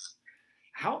 Yeah.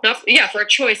 How? For a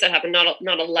choice that happened,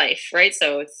 not a life, right?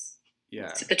 So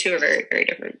the two are very, very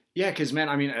different. Yeah, because, man,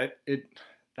 I mean,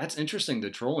 that's interesting, the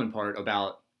trolling part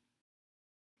about,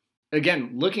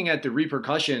 again, looking at the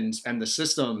repercussions and the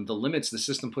system, the limits the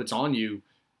system puts on you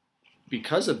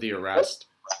because of the arrest.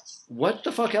 What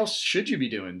the fuck else should you be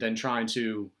doing than trying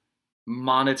to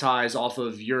monetize off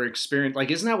of your experience?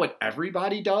 Like, isn't that what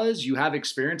everybody does? You have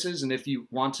experiences, and if you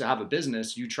want to have a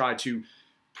business, you try to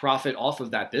profit off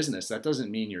of that business. That doesn't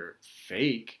mean you're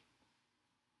fake.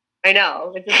 I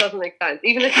know, it just doesn't make sense.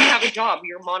 Even if you have a job,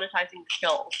 you're monetizing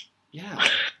skills.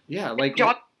 Yeah, like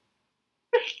job.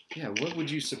 Yeah, what would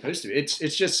you supposed to? It's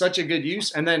just such a good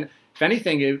use, and then if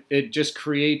anything, it just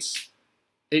creates,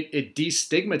 it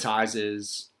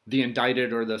destigmatizes the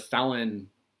indicted or the felon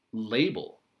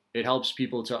label. It helps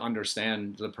people to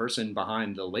understand the person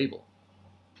behind the label.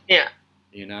 Yeah.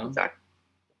 Exactly.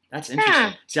 That's interesting.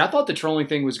 Yeah. See, I thought the trolling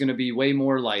thing was going to be way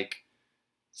more like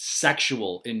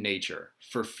sexual in nature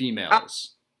for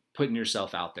females, putting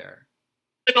yourself out there.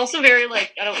 It's also very,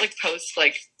 like, I don't, like, post,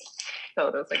 like,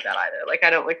 photos like that either. Like, I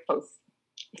don't, like, post,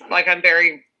 like, I'm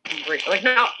very, like,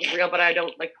 not real, but I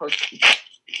don't, like, post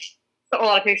a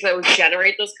lot of pictures that would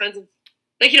generate those kinds of,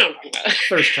 like, what I'm talking about.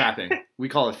 Thirst trapping. We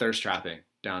call it thirst trapping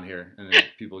down here, and then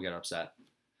people get upset.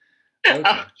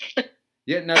 Okay.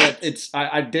 Yeah, no,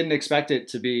 I didn't expect it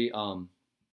to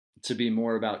be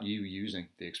more about you using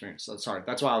the experience. So, sorry,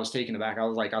 that's why I was taken aback. I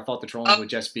was like, I thought the trolling would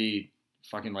just be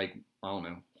fucking, like, I don't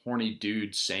know, horny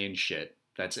dudes saying shit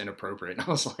that's inappropriate. And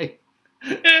I was like,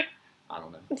 I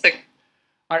don't know.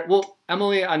 All right, well,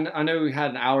 Emily, I know we had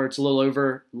an hour. It's a little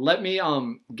over. Let me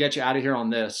get you out of here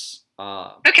on this.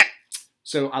 Okay.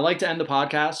 So I like to end the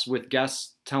podcast with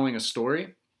guests telling a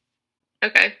story.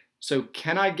 Okay. So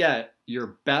can I get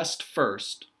your best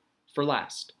first for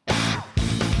last?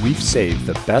 We've saved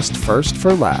the best first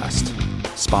for last.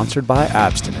 Sponsored by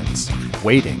Abstinence.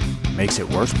 Waiting makes it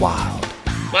worthwhile.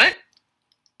 What?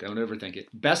 Don't overthink it.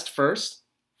 Best first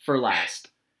for last.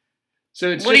 So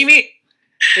it's what do you mean?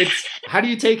 It's how do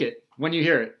you take it when you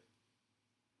hear it?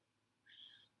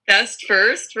 Best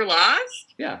first for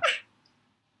last? Yeah.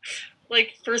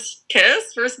 Like, first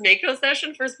kiss, first Mako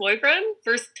session, first boyfriend,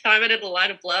 first time I did the line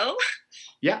of blow.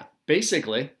 Yeah,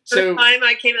 basically. First time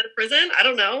I came out of prison. I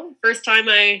don't know. First time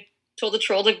I told the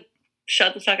troll to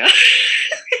shut the fuck up.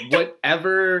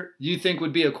 Whatever you think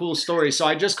would be a cool story. So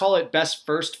I just call it best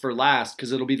first for last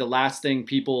because it'll be the last thing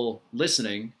people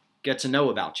listening get to know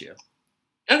about you.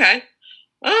 Okay.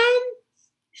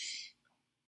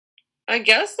 I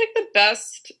guess, like, the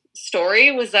best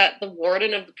story was that the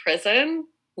warden of the prison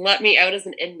let me out as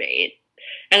an inmate.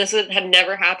 And this had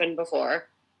never happened before,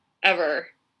 ever.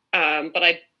 But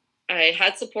I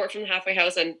had support from the halfway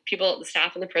house and people, the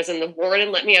staff in the prison. The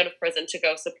warden let me out of prison to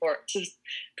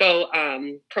go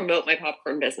promote my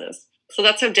popcorn business. So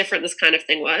that's how different this kind of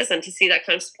thing was. And to see that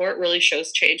kind of support really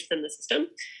shows change within the system.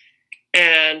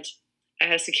 And I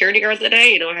had a security guard that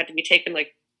day. I had to be taken,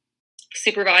 like,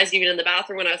 supervised even in the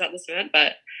bathroom when I was at this event.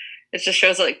 But it just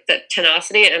shows, like, that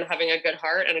tenacity and having a good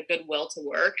heart and a good will to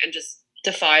work and just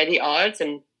defy the odds.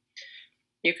 And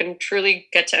you can truly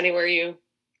get to anywhere you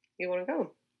want to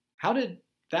go. How did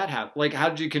that happen? Like, how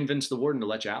did you convince the warden to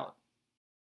let you out?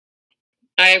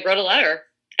 I wrote a letter,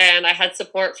 and I had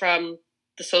support from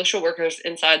the social workers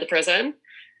inside the prison.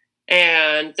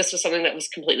 And this was something that was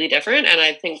completely different. And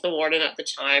I think the warden at the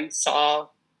time saw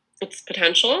its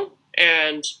potential.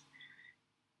 And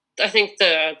I think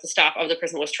the staff of the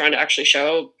prison was trying to actually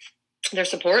show their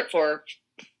support for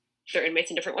their inmates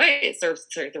in different ways, or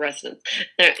the residents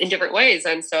in different ways.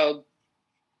 And so,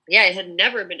 yeah, it had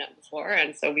never been done before.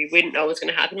 And so we didn't know what was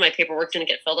going to happen. My paperwork didn't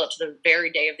get filled out to the very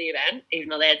day of the event, even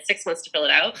though they had 6 months to fill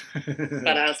it out.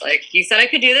 But I was like, you said I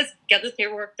could do this, get this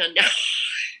paperwork done now.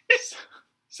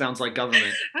 Sounds like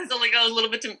government. I was only going a little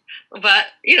bit but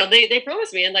they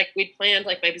promised me, and like we'd planned,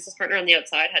 like my business partner on the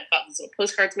outside had gotten these little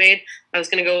postcards made. I was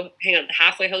going to go hang out at the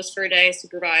halfway house for a day,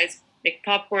 supervise, make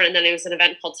popcorn, and then it was an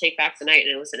event called Take Back the Night,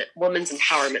 and it was a women's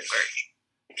empowerment march.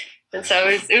 And so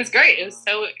it was great. It was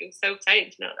so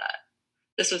exciting to know that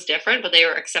this was different, but they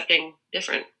were accepting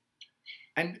different.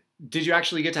 And did you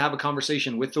actually get to have a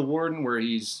conversation with the warden where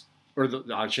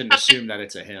I shouldn't assume that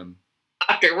it's a him.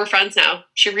 After, we're friends now.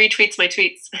 She retweets my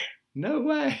tweets. No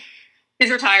way.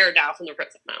 She's retired now from the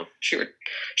prison now.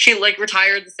 She like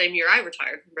retired the same year I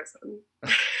retired from prison.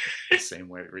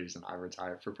 Same reason I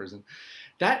retired from prison.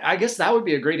 I guess that would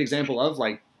be a great example of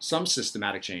like some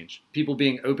systematic change. People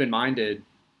being open-minded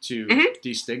to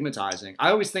destigmatizing.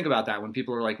 I always think about that when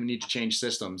people are like, we need to change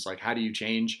systems. Like, how do you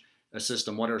change a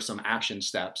system? What are some action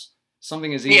steps?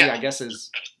 Something as easy, I guess, as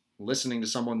listening to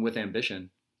someone with ambition.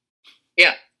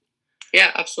 Yeah.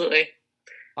 Yeah, absolutely.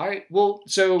 All right. Well,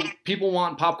 so people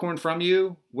want popcorn from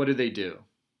you. What do they do?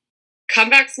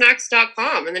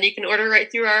 Comebacksnacks.com, and then you can order right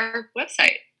through our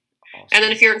website. Awesome. And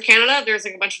then if you're in Canada, there's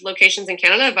like a bunch of locations in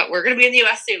Canada, but we're going to be in the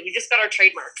US soon. We just got our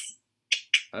trademarks.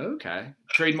 Okay.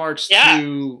 Trademarks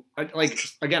to, like,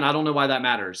 again, I don't know why that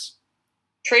matters.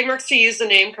 Trademarks to use the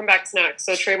name Comeback Snacks.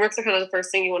 So trademarks are kind of the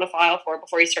first thing you want to file for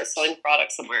before you start selling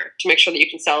products somewhere, to make sure that you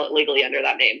can sell it legally under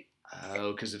that name.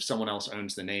 Oh, because if someone else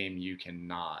owns the name, you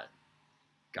cannot.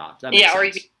 God, that makes sense. Or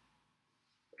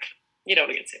you don't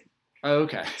want to get sued. Oh,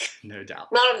 okay. No doubt.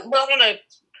 Not on a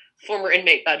former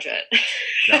inmate budget.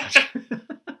 Gotcha.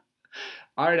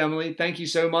 All right, Emily. Thank you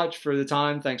so much for the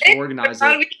time. Thanks for organizing.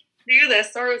 How do we do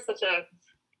this? Sorry it was such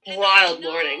a wild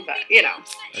morning, but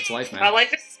that's life, man. My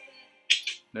life is.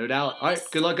 No doubt. All right.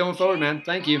 Good luck going forward, man.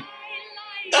 Thank you.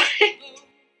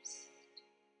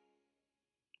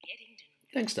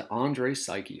 Thanks to Andre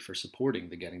Psyche for supporting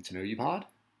the Getting to Know You pod.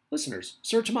 Listeners,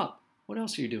 search him up. What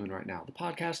else are you doing right now? The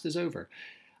podcast is over.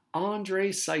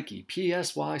 Andre Psyche,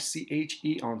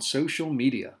 Psyche on social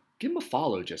media. Give him a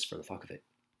follow just for the fuck of it.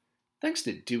 Thanks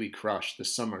to Dewey Crush, the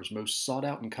summer's most sought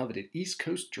out and coveted East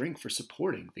Coast drink, for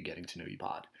supporting the Getting to Know You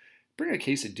pod. Bring a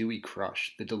case of Dewey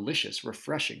Crush, the delicious,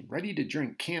 refreshing,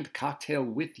 ready-to-drink canned cocktail,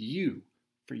 with you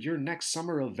for your next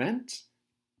summer event.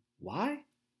 Why?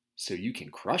 So you can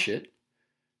crush it.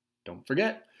 Don't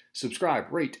forget,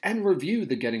 subscribe, rate, and review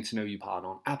the Getting to Know You pod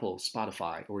on Apple,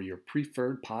 Spotify, or your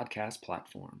preferred podcast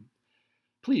platform.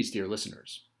 Please, dear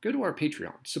listeners, go to our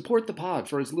Patreon. Support the pod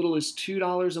for as little as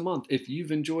 $2 a month if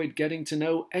you've enjoyed getting to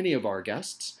know any of our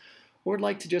guests, or would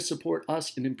like to just support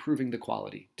us in improving the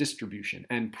quality, distribution,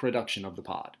 and production of the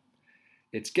pod.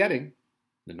 It's Getting,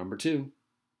 the number 2,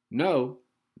 Know,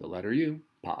 the letter U,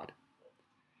 pod.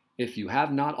 If you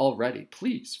have not already,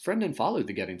 please friend and follow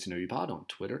the Getting to Know You pod on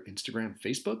Twitter, Instagram,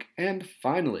 Facebook, and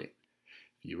finally,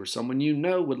 if you or someone you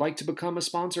know would like to become a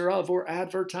sponsor of or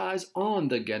advertise on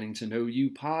the Getting to Know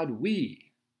You pod,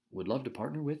 we would love to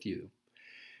partner with you.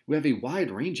 We have a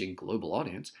wide-ranging global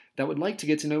audience that would like to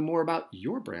get to know more about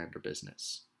your brand or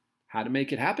business. How to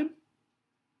make it happen?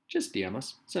 Just DM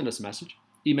us, send us a message,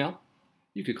 email.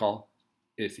 You could call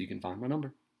if you can find my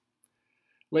number.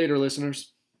 Later,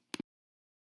 listeners.